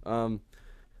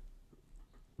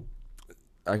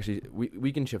 Actually,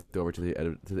 we can shift over to the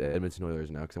Edmonton Oilers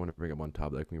now because I want to bring up one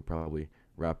topic that we can probably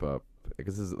wrap up.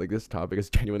 Because this topic is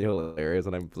genuinely hilarious,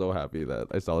 and I'm so happy that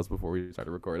I saw this before we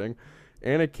started recording.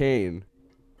 Anna Kane,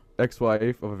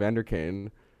 ex-wife of Evander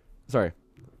Kane. Sorry,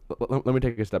 let me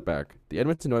take a step back. The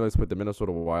Edmonton Oilers put the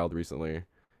Minnesota Wild recently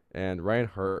and Ryan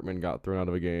Hartman got thrown out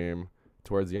of a game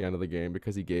towards the end of the game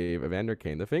because he gave Evander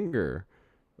Kane the finger.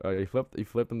 He flipped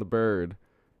him the bird.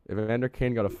 Evander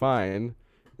Kane got a fine,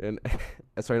 and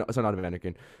sorry, not Evander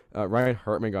Kane. Ryan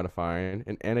Hartman got a fine,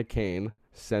 and Anna Kane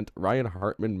sent Ryan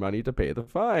Hartman money to pay the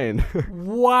fine.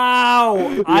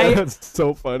 Wow, That's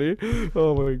so funny.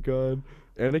 Oh my god.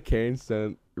 Anna Kane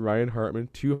sent Ryan Hartman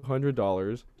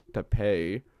 $200 to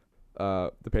pay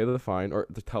the fine, or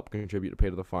to help contribute to pay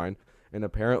to the fine. And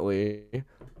apparently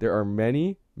there are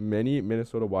many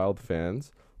Minnesota Wild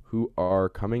fans who are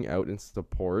coming out in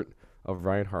support of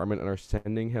Ryan Hartman and are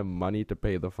sending him money to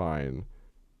pay the fine.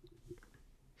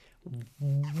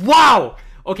 Wow.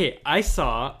 Okay, I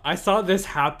saw this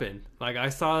happen. Like, I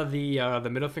saw the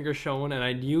middle finger shown, and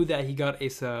I knew that he got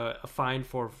a fine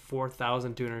for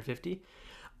 $4,250.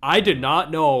 I did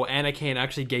not know Anna Kane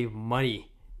actually gave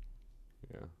money.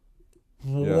 Yeah.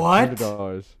 What?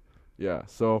 $100. Yeah.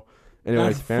 So,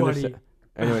 anyways,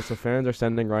 so fans are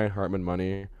sending Ryan Hartman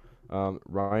money.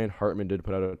 Ryan Hartman did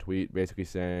put out a tweet basically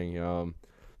saying,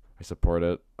 I support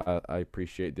it. I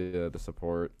appreciate the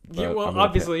support. Yeah, well,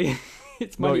 obviously,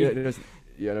 it's money.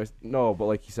 But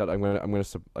like he said, I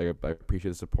appreciate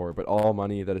the support. But all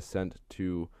money that is sent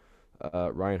to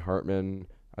Ryan Hartman,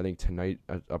 I think tonight,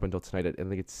 up until tonight, I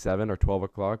think it's 7 or 12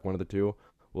 o'clock, one of the two,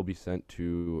 will be sent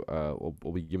to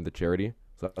will be given to charity.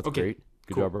 So that's great.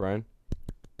 Good job, Ryan.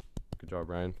 Good job,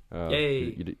 Ryan.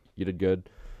 Yay! You did good.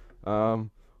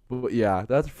 But yeah,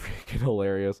 that's freaking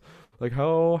hilarious. Like,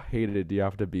 how hated do you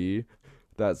have to be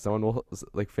that someone will,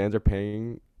 like, fans are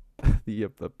paying the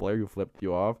player who flipped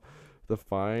you off the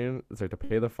fine? It's like to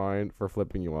pay the fine for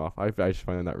flipping you off. I just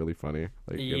find that really funny.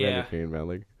 Like, yeah, Kane, man.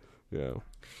 Like, yeah.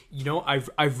 You know,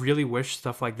 I really wish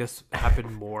stuff like this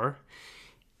happened more.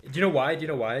 Do you know why?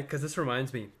 Because this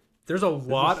reminds me. There's a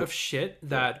lot of shit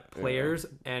that players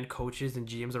and coaches and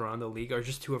GMs around the league are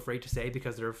just too afraid to say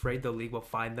because they're afraid the league will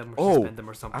fine them or suspend them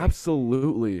or something.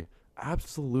 Absolutely.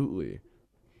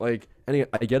 Like, I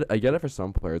get it for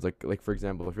some players. Like for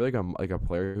example, if you're like a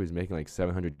player who's making like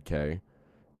 $700K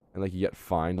and like you get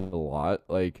fined a lot,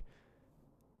 like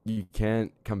you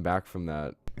can't come back from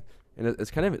that. And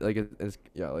it's kind of like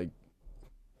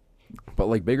but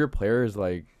like bigger players,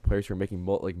 like players who are making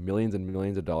like millions and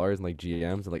millions of dollars, and like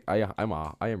GMs, and like I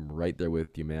am right there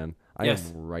with you, man. I am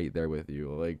right there with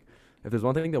you. Like, if there's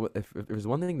one thing that if there's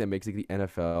one thing that makes like the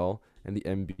NFL and the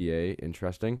NBA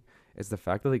interesting, it's the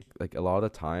fact that like a lot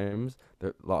of time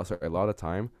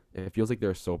it feels like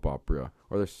they're a soap opera,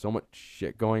 or there's so much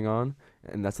shit going on,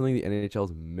 and that's something the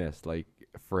NHL's missed like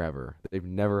forever. They've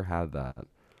never had that.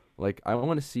 Like, I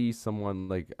want to see someone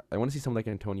like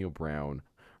Antonio Brown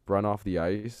run off the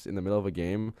ice in the middle of a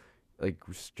game, like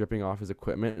stripping off his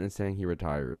equipment and saying he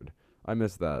retired. I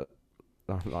miss that.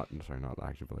 Not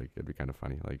actually, but like it'd be kind of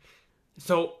funny. Like,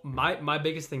 so my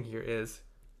biggest thing here is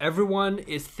everyone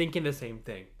is thinking the same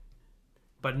thing,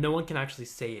 but no one can actually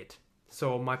say it.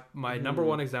 So my number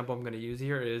one example I'm going to use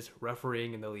here is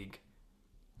refereeing in the league,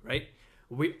 right?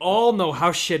 We all know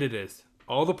how shit it is.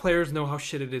 All the players know how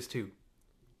shit it is too.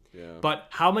 yeah. But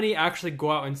how many actually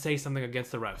go out and say something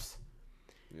against the refs?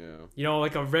 Yeah. You know,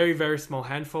 like a very, very small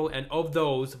handful. And of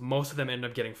those, most of them end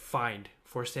up getting fined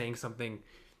for saying something,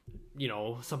 you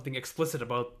know, something explicit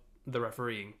about the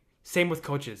refereeing. Same with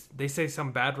coaches. They say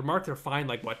some bad remark, they're fined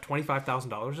like, what,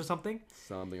 $25,000 or something?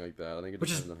 Something like that. I think it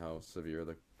depends on how severe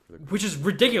the which is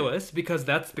ridiculous because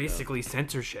that's basically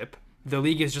censorship. The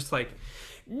league is just like,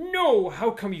 no,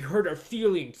 how come you hurt our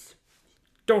feelings?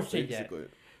 Don't say that.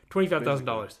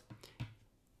 $25,000.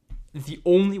 The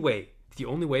only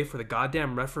way for the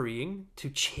goddamn refereeing to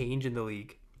change in the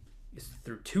league is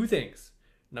through two things.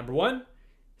 Number one,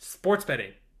 sports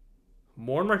betting.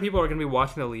 More and more people are going to be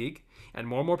watching the league, and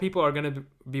more people are going to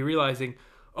be realizing,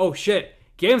 oh shit,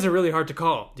 games are really hard to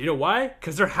call. Do you know why?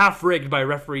 Because they're half rigged by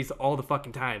referees all the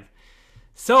fucking time.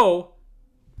 So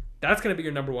that's going to be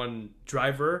your number one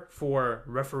driver for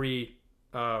referee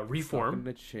reform.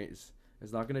 It's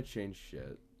not going to change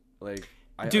shit. Like,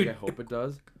 Dude, I hope it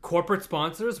does. Corporate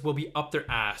sponsors will be up their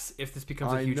ass if this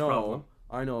becomes a huge problem.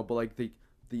 I know, but like the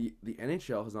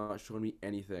NHL has not shown me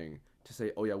anything to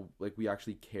say, oh yeah, like we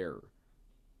actually care.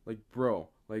 Like, bro,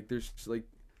 like there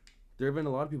have been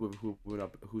a lot of people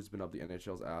who's been up the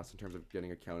NHL's ass in terms of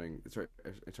getting accounting. Sorry,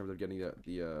 in terms of getting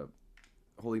the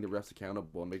holding the refs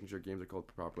accountable and making sure games are called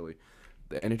properly.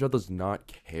 The NHL does not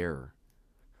care.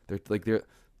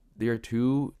 They are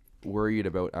too worried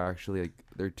about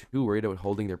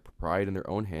holding their pride in their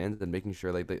own hands and making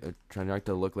sure like they're trying not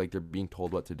to look like they're being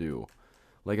told what to do.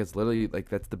 Like, it's literally like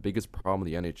that's the biggest problem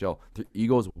with the NHL. Their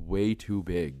ego's way too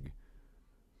big.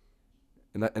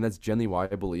 and that's generally why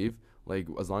I believe, like,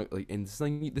 as long, like, and this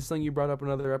thing you brought up in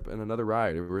another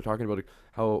ride. We were talking about, like,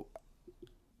 how,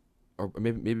 or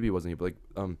maybe it wasn't you, but,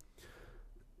 like,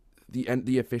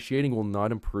 the officiating will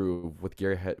not improve with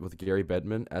Gary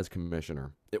Bettman as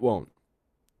commissioner. It won't.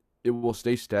 It will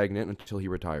stay stagnant until he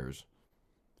retires.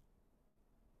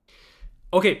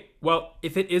 Okay, well,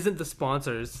 if it isn't the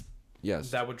sponsors,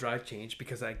 Yes. that would drive change,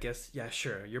 because I guess, yeah,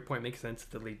 sure, your point makes sense.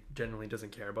 The league generally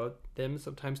doesn't care about them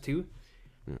sometimes too.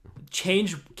 Yeah.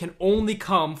 Change can only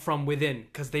come from within,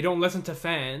 because they don't listen to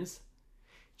fans.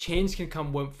 Change can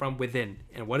come from within.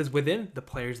 And what is within? The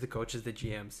players, the coaches, the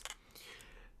GMs.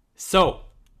 So,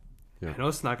 Yeah. I know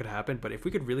it's not going to happen, but if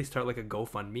we could really start like a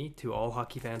GoFundMe to all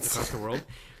hockey fans across the world,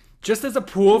 just as a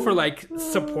pool for like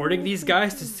supporting these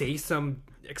guys to say some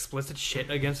explicit shit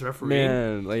against refereeing.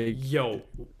 Man, like, Yo,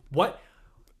 what?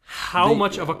 How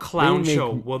much of a clown make-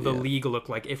 show will the yeah. league look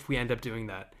like if we end up doing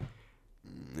that?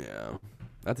 yeah,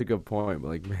 that's a good point. But,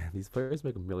 like, man, these players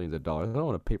make millions of dollars. I don't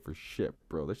want to pay for shit,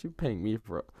 bro. They should be paying me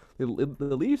for the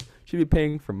Leafs should be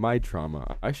paying for my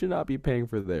trauma. I should not be paying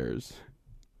for theirs.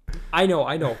 I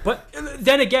know. But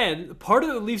then again, part of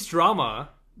the Leafs drama,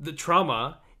 the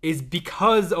trauma, is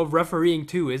because of refereeing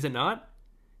too, is it not?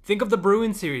 Think of the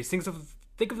Bruins series. Think of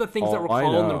the things that were I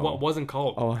called know. and what wasn't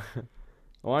called.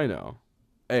 Oh, I know.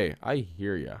 Hey, I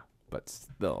hear ya, but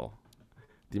still,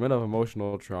 the amount of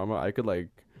emotional trauma I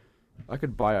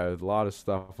could buy a lot of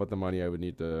stuff with the money I would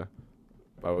need to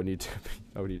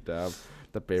have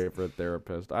to pay for a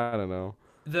therapist. I don't know.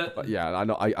 But yeah, I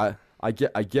know. I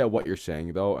get what you're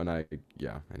saying though, and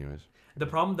anyways. The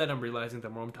problem that I'm realizing the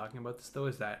more I'm talking about this though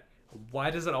is that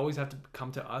why does it always have to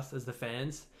come to us as the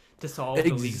fans to solve the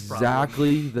league's problem?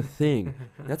 Exactly the thing.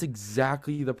 That's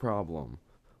exactly the problem.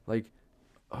 Like,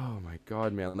 oh my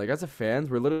god, man. Like, as a fans,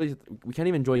 we can't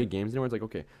even enjoy games anymore. It's like,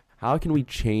 okay, how can we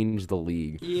change the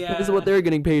league? Yeah. This is what they're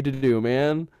getting paid to do,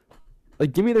 man.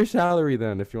 Like, give me their salary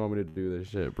then if you want me to do this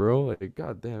shit, bro. Like,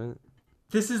 god damn it.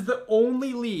 This is the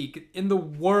only league in the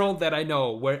world that I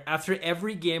know where after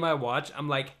every game I watch, I'm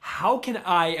like, how can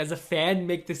I, as a fan,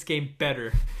 make this game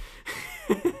better?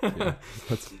 Yeah,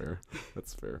 that's fair.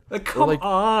 That's fair. Like, come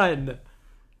on.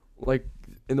 Like,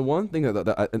 and the one thing and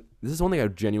this is one thing I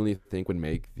genuinely think would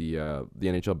make the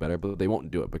NHL better, but they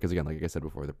won't do it because, again, like I said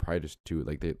before, the pride is too,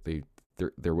 like,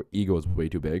 their ego is way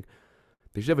too big.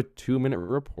 They should have a 2-minute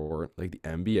report like the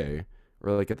NBA,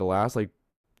 or like at the last like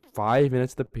 5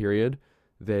 minutes of the period,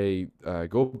 they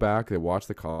go back, they watch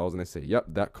the calls, and they say, "Yep,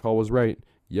 that call was right.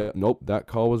 Yep, nope, that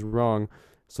call was wrong."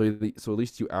 So at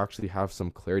least you actually have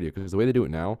some clarity, because the way they do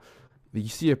it now, you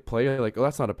see a play like, "Oh,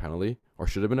 that's not a penalty," or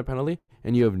should have been a penalty,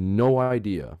 and you have no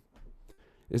idea.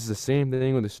 This is the same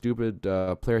thing with the stupid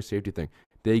player safety thing.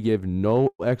 They give no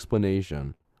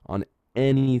explanation on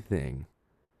anything.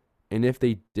 And if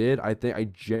they did, I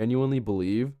genuinely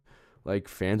believe like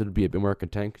fans would be a bit more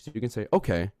content, because you can say,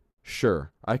 okay,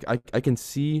 sure, I can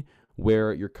see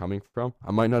where you're coming from.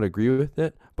 I might not agree with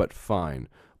it, but fine.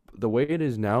 The way it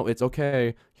is now, it's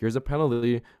okay. Here's a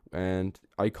penalty, and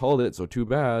I called it, so too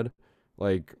bad.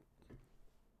 Like,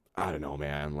 I don't know,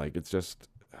 man. Like, it's just,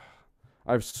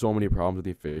 I have so many problems with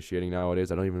the officiating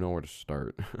nowadays. I don't even know where to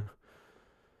start.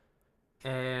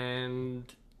 And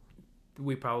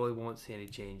we probably won't see any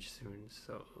change soon.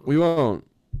 So We won't,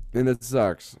 and it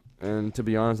sucks. And to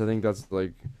be honest, I think that's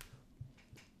like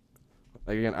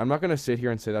again, I'm not gonna sit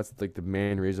here and say that's like the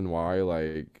main reason why.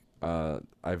 Like,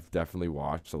 I've definitely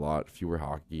watched a lot fewer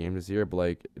hockey games this year, but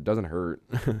like, it doesn't hurt.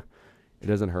 It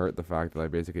doesn't hurt the fact that I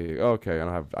basically, okay,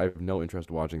 I have no interest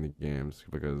watching the games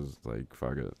because, like,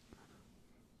 fuck it.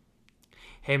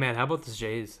 hey man, how about the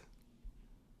Jays?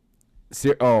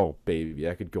 Oh baby,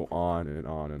 I could go on and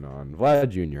on and on. Vlad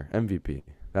Jr. MVP.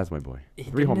 That's my boy.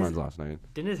 3 home runs last night.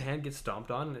 Didn't his hand get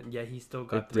stomped on? And yeah, he still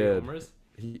got It 3 did. homers.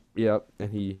 Yep, and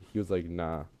he was like,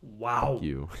 nah, Wow. fuck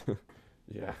you.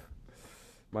 Yeah,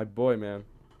 my boy, man.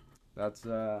 That's it's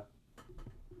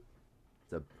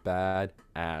a bad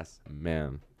ass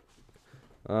man.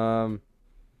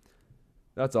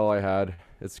 That's all I had.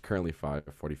 It's currently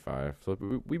 5:45, so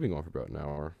we've been going for about an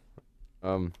hour.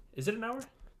 Is it an hour?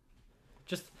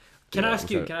 Just can I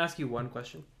ask you one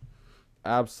question?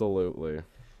 Absolutely.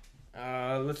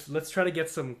 Let's try to get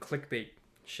some clickbait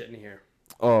shit in here.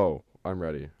 Oh, I'm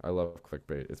ready. I love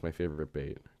clickbait. It's my favorite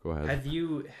bait. Go ahead.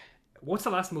 What's the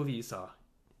last movie you saw?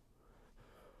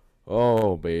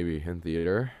 Oh, baby, in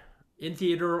theater. In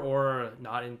theater or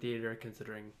not in theater,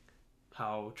 considering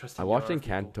how trusting I you watched are of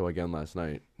people. Encanto again last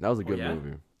night. That was a good yeah?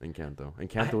 movie. Encanto.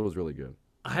 Encanto was really good.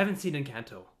 I haven't seen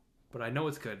Encanto, but I know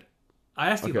it's good. I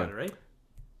asked you Okay. about it, right?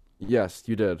 Yes,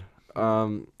 you did.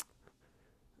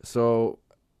 So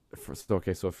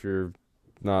if you're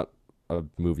not a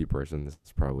movie person, this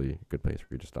is probably a good place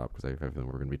for you to stop because I have a feeling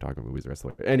we're going to be talking movies the rest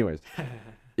of the way. Anyways,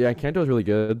 yeah, Encanto is really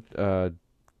good.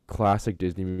 Classic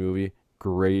Disney movie,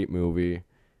 great movie,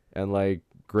 and like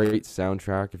great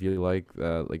soundtrack if you like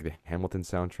the Hamilton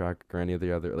soundtrack or any of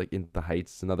the other like In the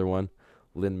Heights, another one.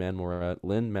 Lin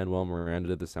Manuel Miranda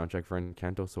did the soundtrack for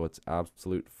Encanto, so it's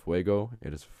absolute fuego.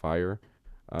 It is fire.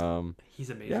 He's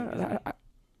amazing. Yeah,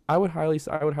 I would highly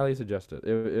suggest it.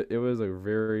 It was a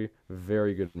very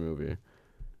very good movie. How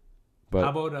But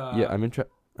about yeah, I'm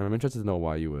interested to know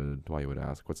why you would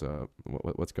ask. What's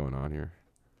going on here?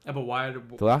 why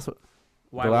The last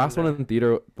why the would last you one that? in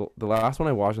theater the last one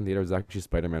I watched in theater was actually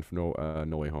Spider-Man from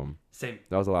No Way Home. Same.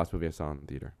 That was the last movie I saw in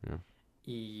theater. Yeah.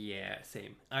 Yeah,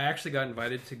 same. I actually got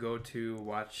invited to go to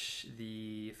watch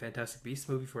the Fantastic Beasts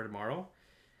movie for tomorrow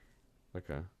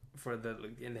Okay. for the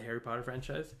in the Harry Potter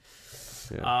franchise.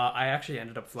 Yeah. I actually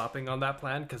ended up flopping on that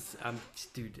plan because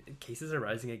dude, cases are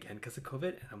rising again because of COVID,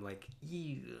 and I'm like,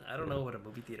 I don't Yeah. know what a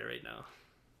movie theater right now.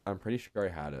 I'm pretty sure I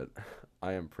had it.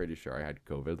 I am pretty sure I had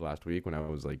COVID last week when I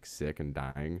was like sick and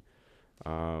dying.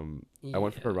 I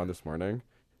went for a Yeah. run this morning,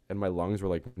 and my lungs were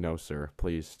like, "No, sir,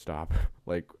 please stop.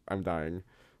 Like I'm dying."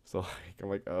 So like I'm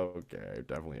like, "Oh, okay, I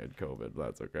definitely had COVID. But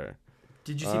that's okay."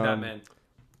 Did you see Um, Batman?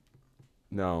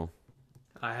 no.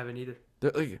 I haven't either.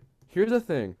 Like here's the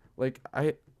thing. Like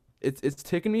it's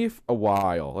taken me a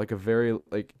while, like a very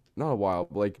like not a while,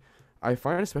 but like I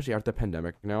find especially after the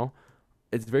pandemic now,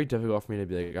 it's very difficult for me to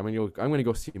be like I'm gonna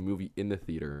go see a movie in the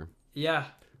theater, Yeah,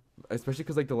 especially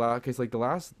because like the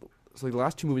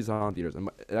last two movies I saw in theaters.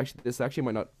 This actually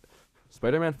might not.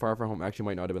 Spider-Man: Far From Home actually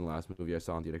might not have been the last movie I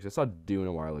saw in theaters. I saw Dune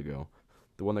a while ago,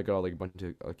 the one that got like a bunch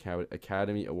of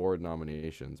Academy Award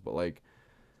nominations, but like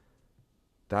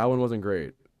that one wasn't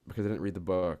great because I didn't read the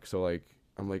book. So like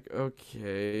I'm like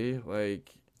okay,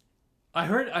 like I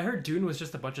heard Dune was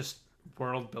just a bunch of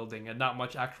world building and not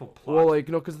much actual well plot. like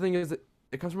no, because the thing is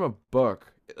it comes from a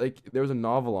book. Like there was a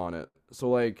novel on it, so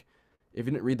like if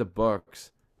you didn't read the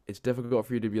books, it's difficult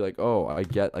for you to be like oh I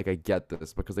get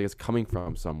this because like it's coming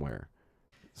from somewhere.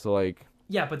 So like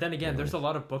Yeah, but then again, there's a anyways,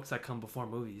 lot of books that come before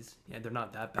movies, and they're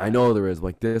not that I bad. know there is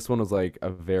like this one was like a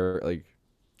very like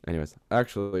anyways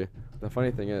actually the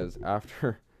funny thing is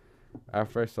after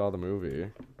I saw the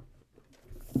movie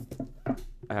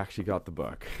I actually got the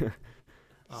book.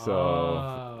 So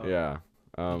Oh, yeah,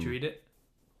 did you um, read it?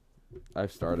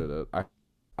 I've started it.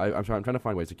 I'm trying to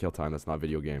find ways to kill time that's not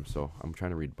video games. So I'm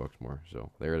trying to read books more.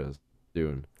 So there it is.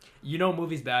 Dune. You know,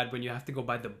 movies bad when you have to go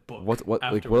buy the book What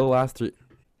are the afterward. last three?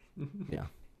 Yeah,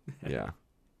 yeah.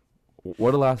 What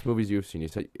are the last movies you've seen? You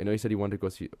said you wanted to go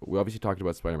see. We obviously talked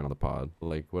about Spider-Man on the pod.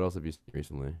 Like, what else have you seen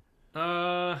recently?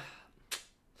 Uh,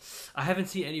 I haven't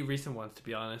seen any recent ones to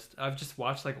be honest. I've just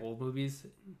watched like old movies.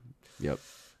 Yep,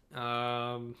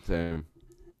 Um, same.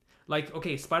 like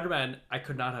okay, Spider Man, I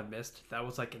could not have missed. That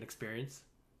was like an experience,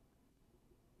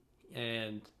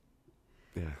 and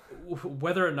Yeah.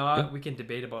 whether or Yeah. not we can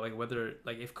debate about like whether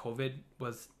like if COVID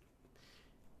was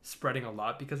spreading a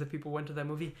lot because of people went to that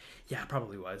movie. Yeah, it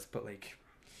probably was, but like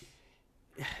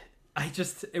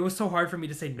it was so hard for me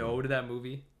to say Yeah. no to that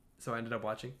movie, so I ended up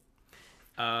watching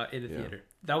in the Yeah. theater.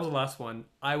 That was the last one.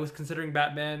 I was considering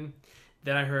Batman.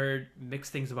 Then I heard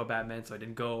mixed things about Batman, so I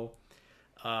didn't go.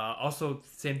 Also,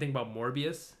 same thing about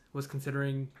Morbius. Was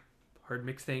considering, heard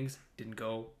mixed things, didn't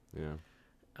go. Yeah.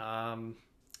 Um,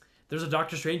 there's a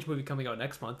Doctor Strange movie coming out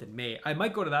next month in May. I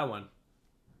might go to that one.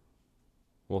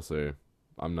 We'll see.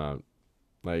 I'm not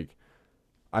like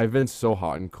I've been so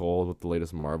hot and cold with the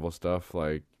latest Marvel stuff.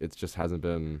 Like it just hasn't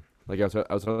been like I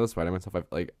was on the Spider-Man stuff.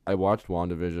 I watched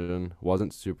WandaVision.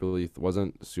 Wasn't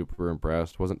super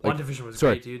impressed. Wasn't like WandaVision was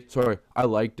sorry great, dude. sorry. I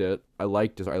liked it. I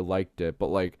liked it. But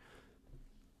like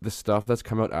the stuff that's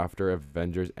come out after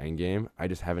Avengers Endgame, I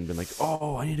just haven't been like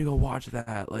oh I need to go watch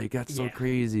that. Like that's so Yeah.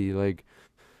 crazy. Like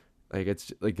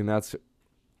it's like and that's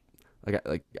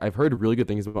like I've heard really good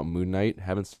things about Moon Knight.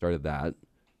 Haven't started that.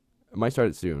 I might start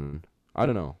it soon. I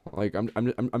don't know. Like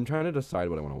I'm trying to decide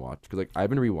what I want to watch because like I've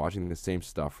been rewatching the same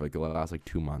stuff for like the last like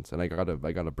 2 months, and I gotta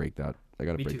break that. I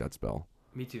gotta Me break too. that spell.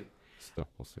 Me too. So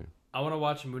we'll see. I want to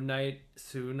watch Moon Knight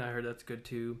soon. I heard that's good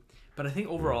too. But I think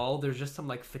Yeah. overall there's just some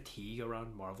like fatigue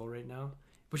around Marvel right now,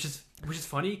 which is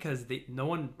funny because no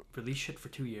one released shit for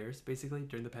 2 years basically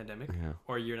during the pandemic Yeah.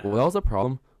 or a year and a Well, half. that was a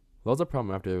problem. That was a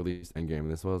problem after they released Endgame.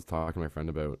 This is what I was talking to my friend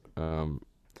about.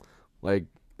 Like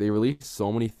they released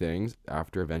so many things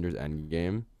after Avengers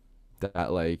Endgame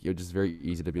that like it was just very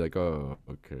easy to be like, oh,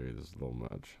 okay, this is a little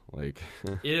much. Like,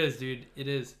 It is, dude. It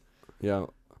is. yeah.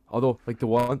 Although like the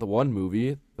one Marvel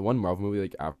movie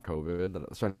like after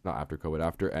COVID, sorry, not after COVID,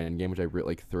 after Endgame, which I really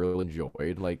like thoroughly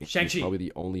enjoyed. Like, it's Shang-Chi. probably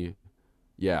the only.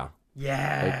 Yeah.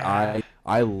 Yeah. Like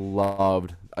I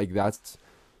loved like that's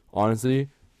honestly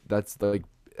that's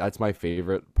my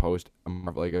favorite post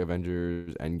like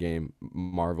Avengers Endgame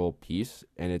Marvel piece,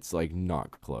 and it's like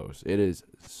not close. It is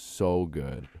so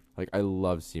good. Like I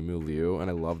love Simu Liu and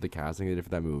I love the casting they did for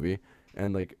that movie,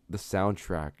 and like the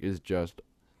soundtrack is just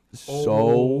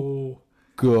so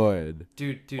good.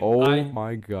 Dude, Oh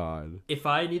my god. if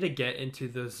I need to get into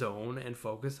the zone and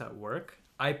focus at work,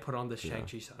 I put on the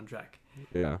Shang-Chi soundtrack.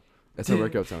 Yeah. It's a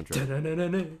workout soundtrack. And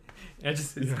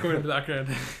it's going in the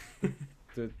background.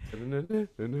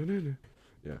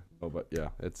 Yeah. Oh, but yeah,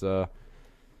 it's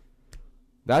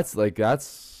that's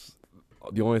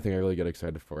the only thing I really get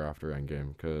excited for after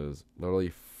Endgame, because literally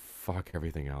fuck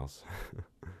everything else.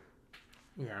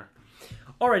 Yeah.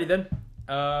 Alrighty then.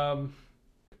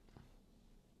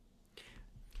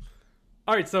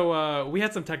 All right, so we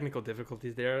had some technical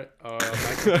difficulties there. My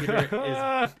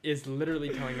computer is literally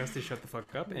telling us to shut the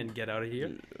fuck up and get out of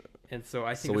here, and so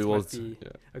I think this might be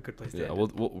a good place to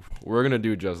end. We're gonna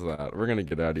do just that. We're gonna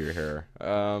get out of your hair.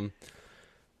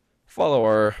 Follow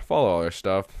our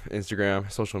stuff,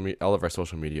 Instagram, social media, all of our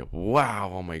social media.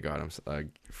 Wow, oh my god,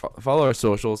 follow our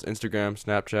socials, Instagram,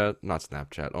 Snapchat, not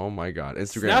Snapchat. Oh my god,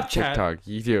 Instagram, Snapchat? TikTok,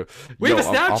 YouTube. We have a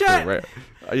Snapchat.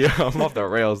 I'm off the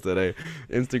rails today.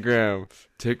 Instagram,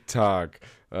 TikTok,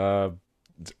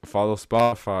 follow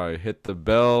Spotify, hit the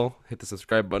bell, hit the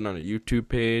subscribe button on the YouTube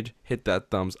page, hit that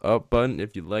thumbs up button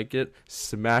if you like it,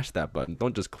 smash that button.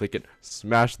 Don't just click it,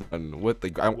 smash the button with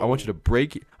the I want you to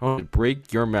break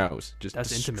your mouse. Just That's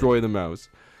destroy intimate. the mouse.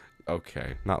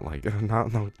 Okay, not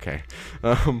okay.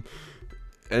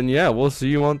 And yeah, we'll see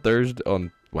you on Thursday.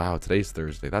 Wow, today's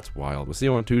Thursday. That's wild. We'll see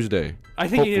you on Tuesday. I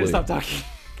think you need to stop talking.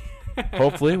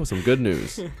 Hopefully with some good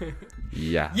news.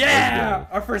 Yeah. Yeah,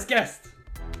 our first guest.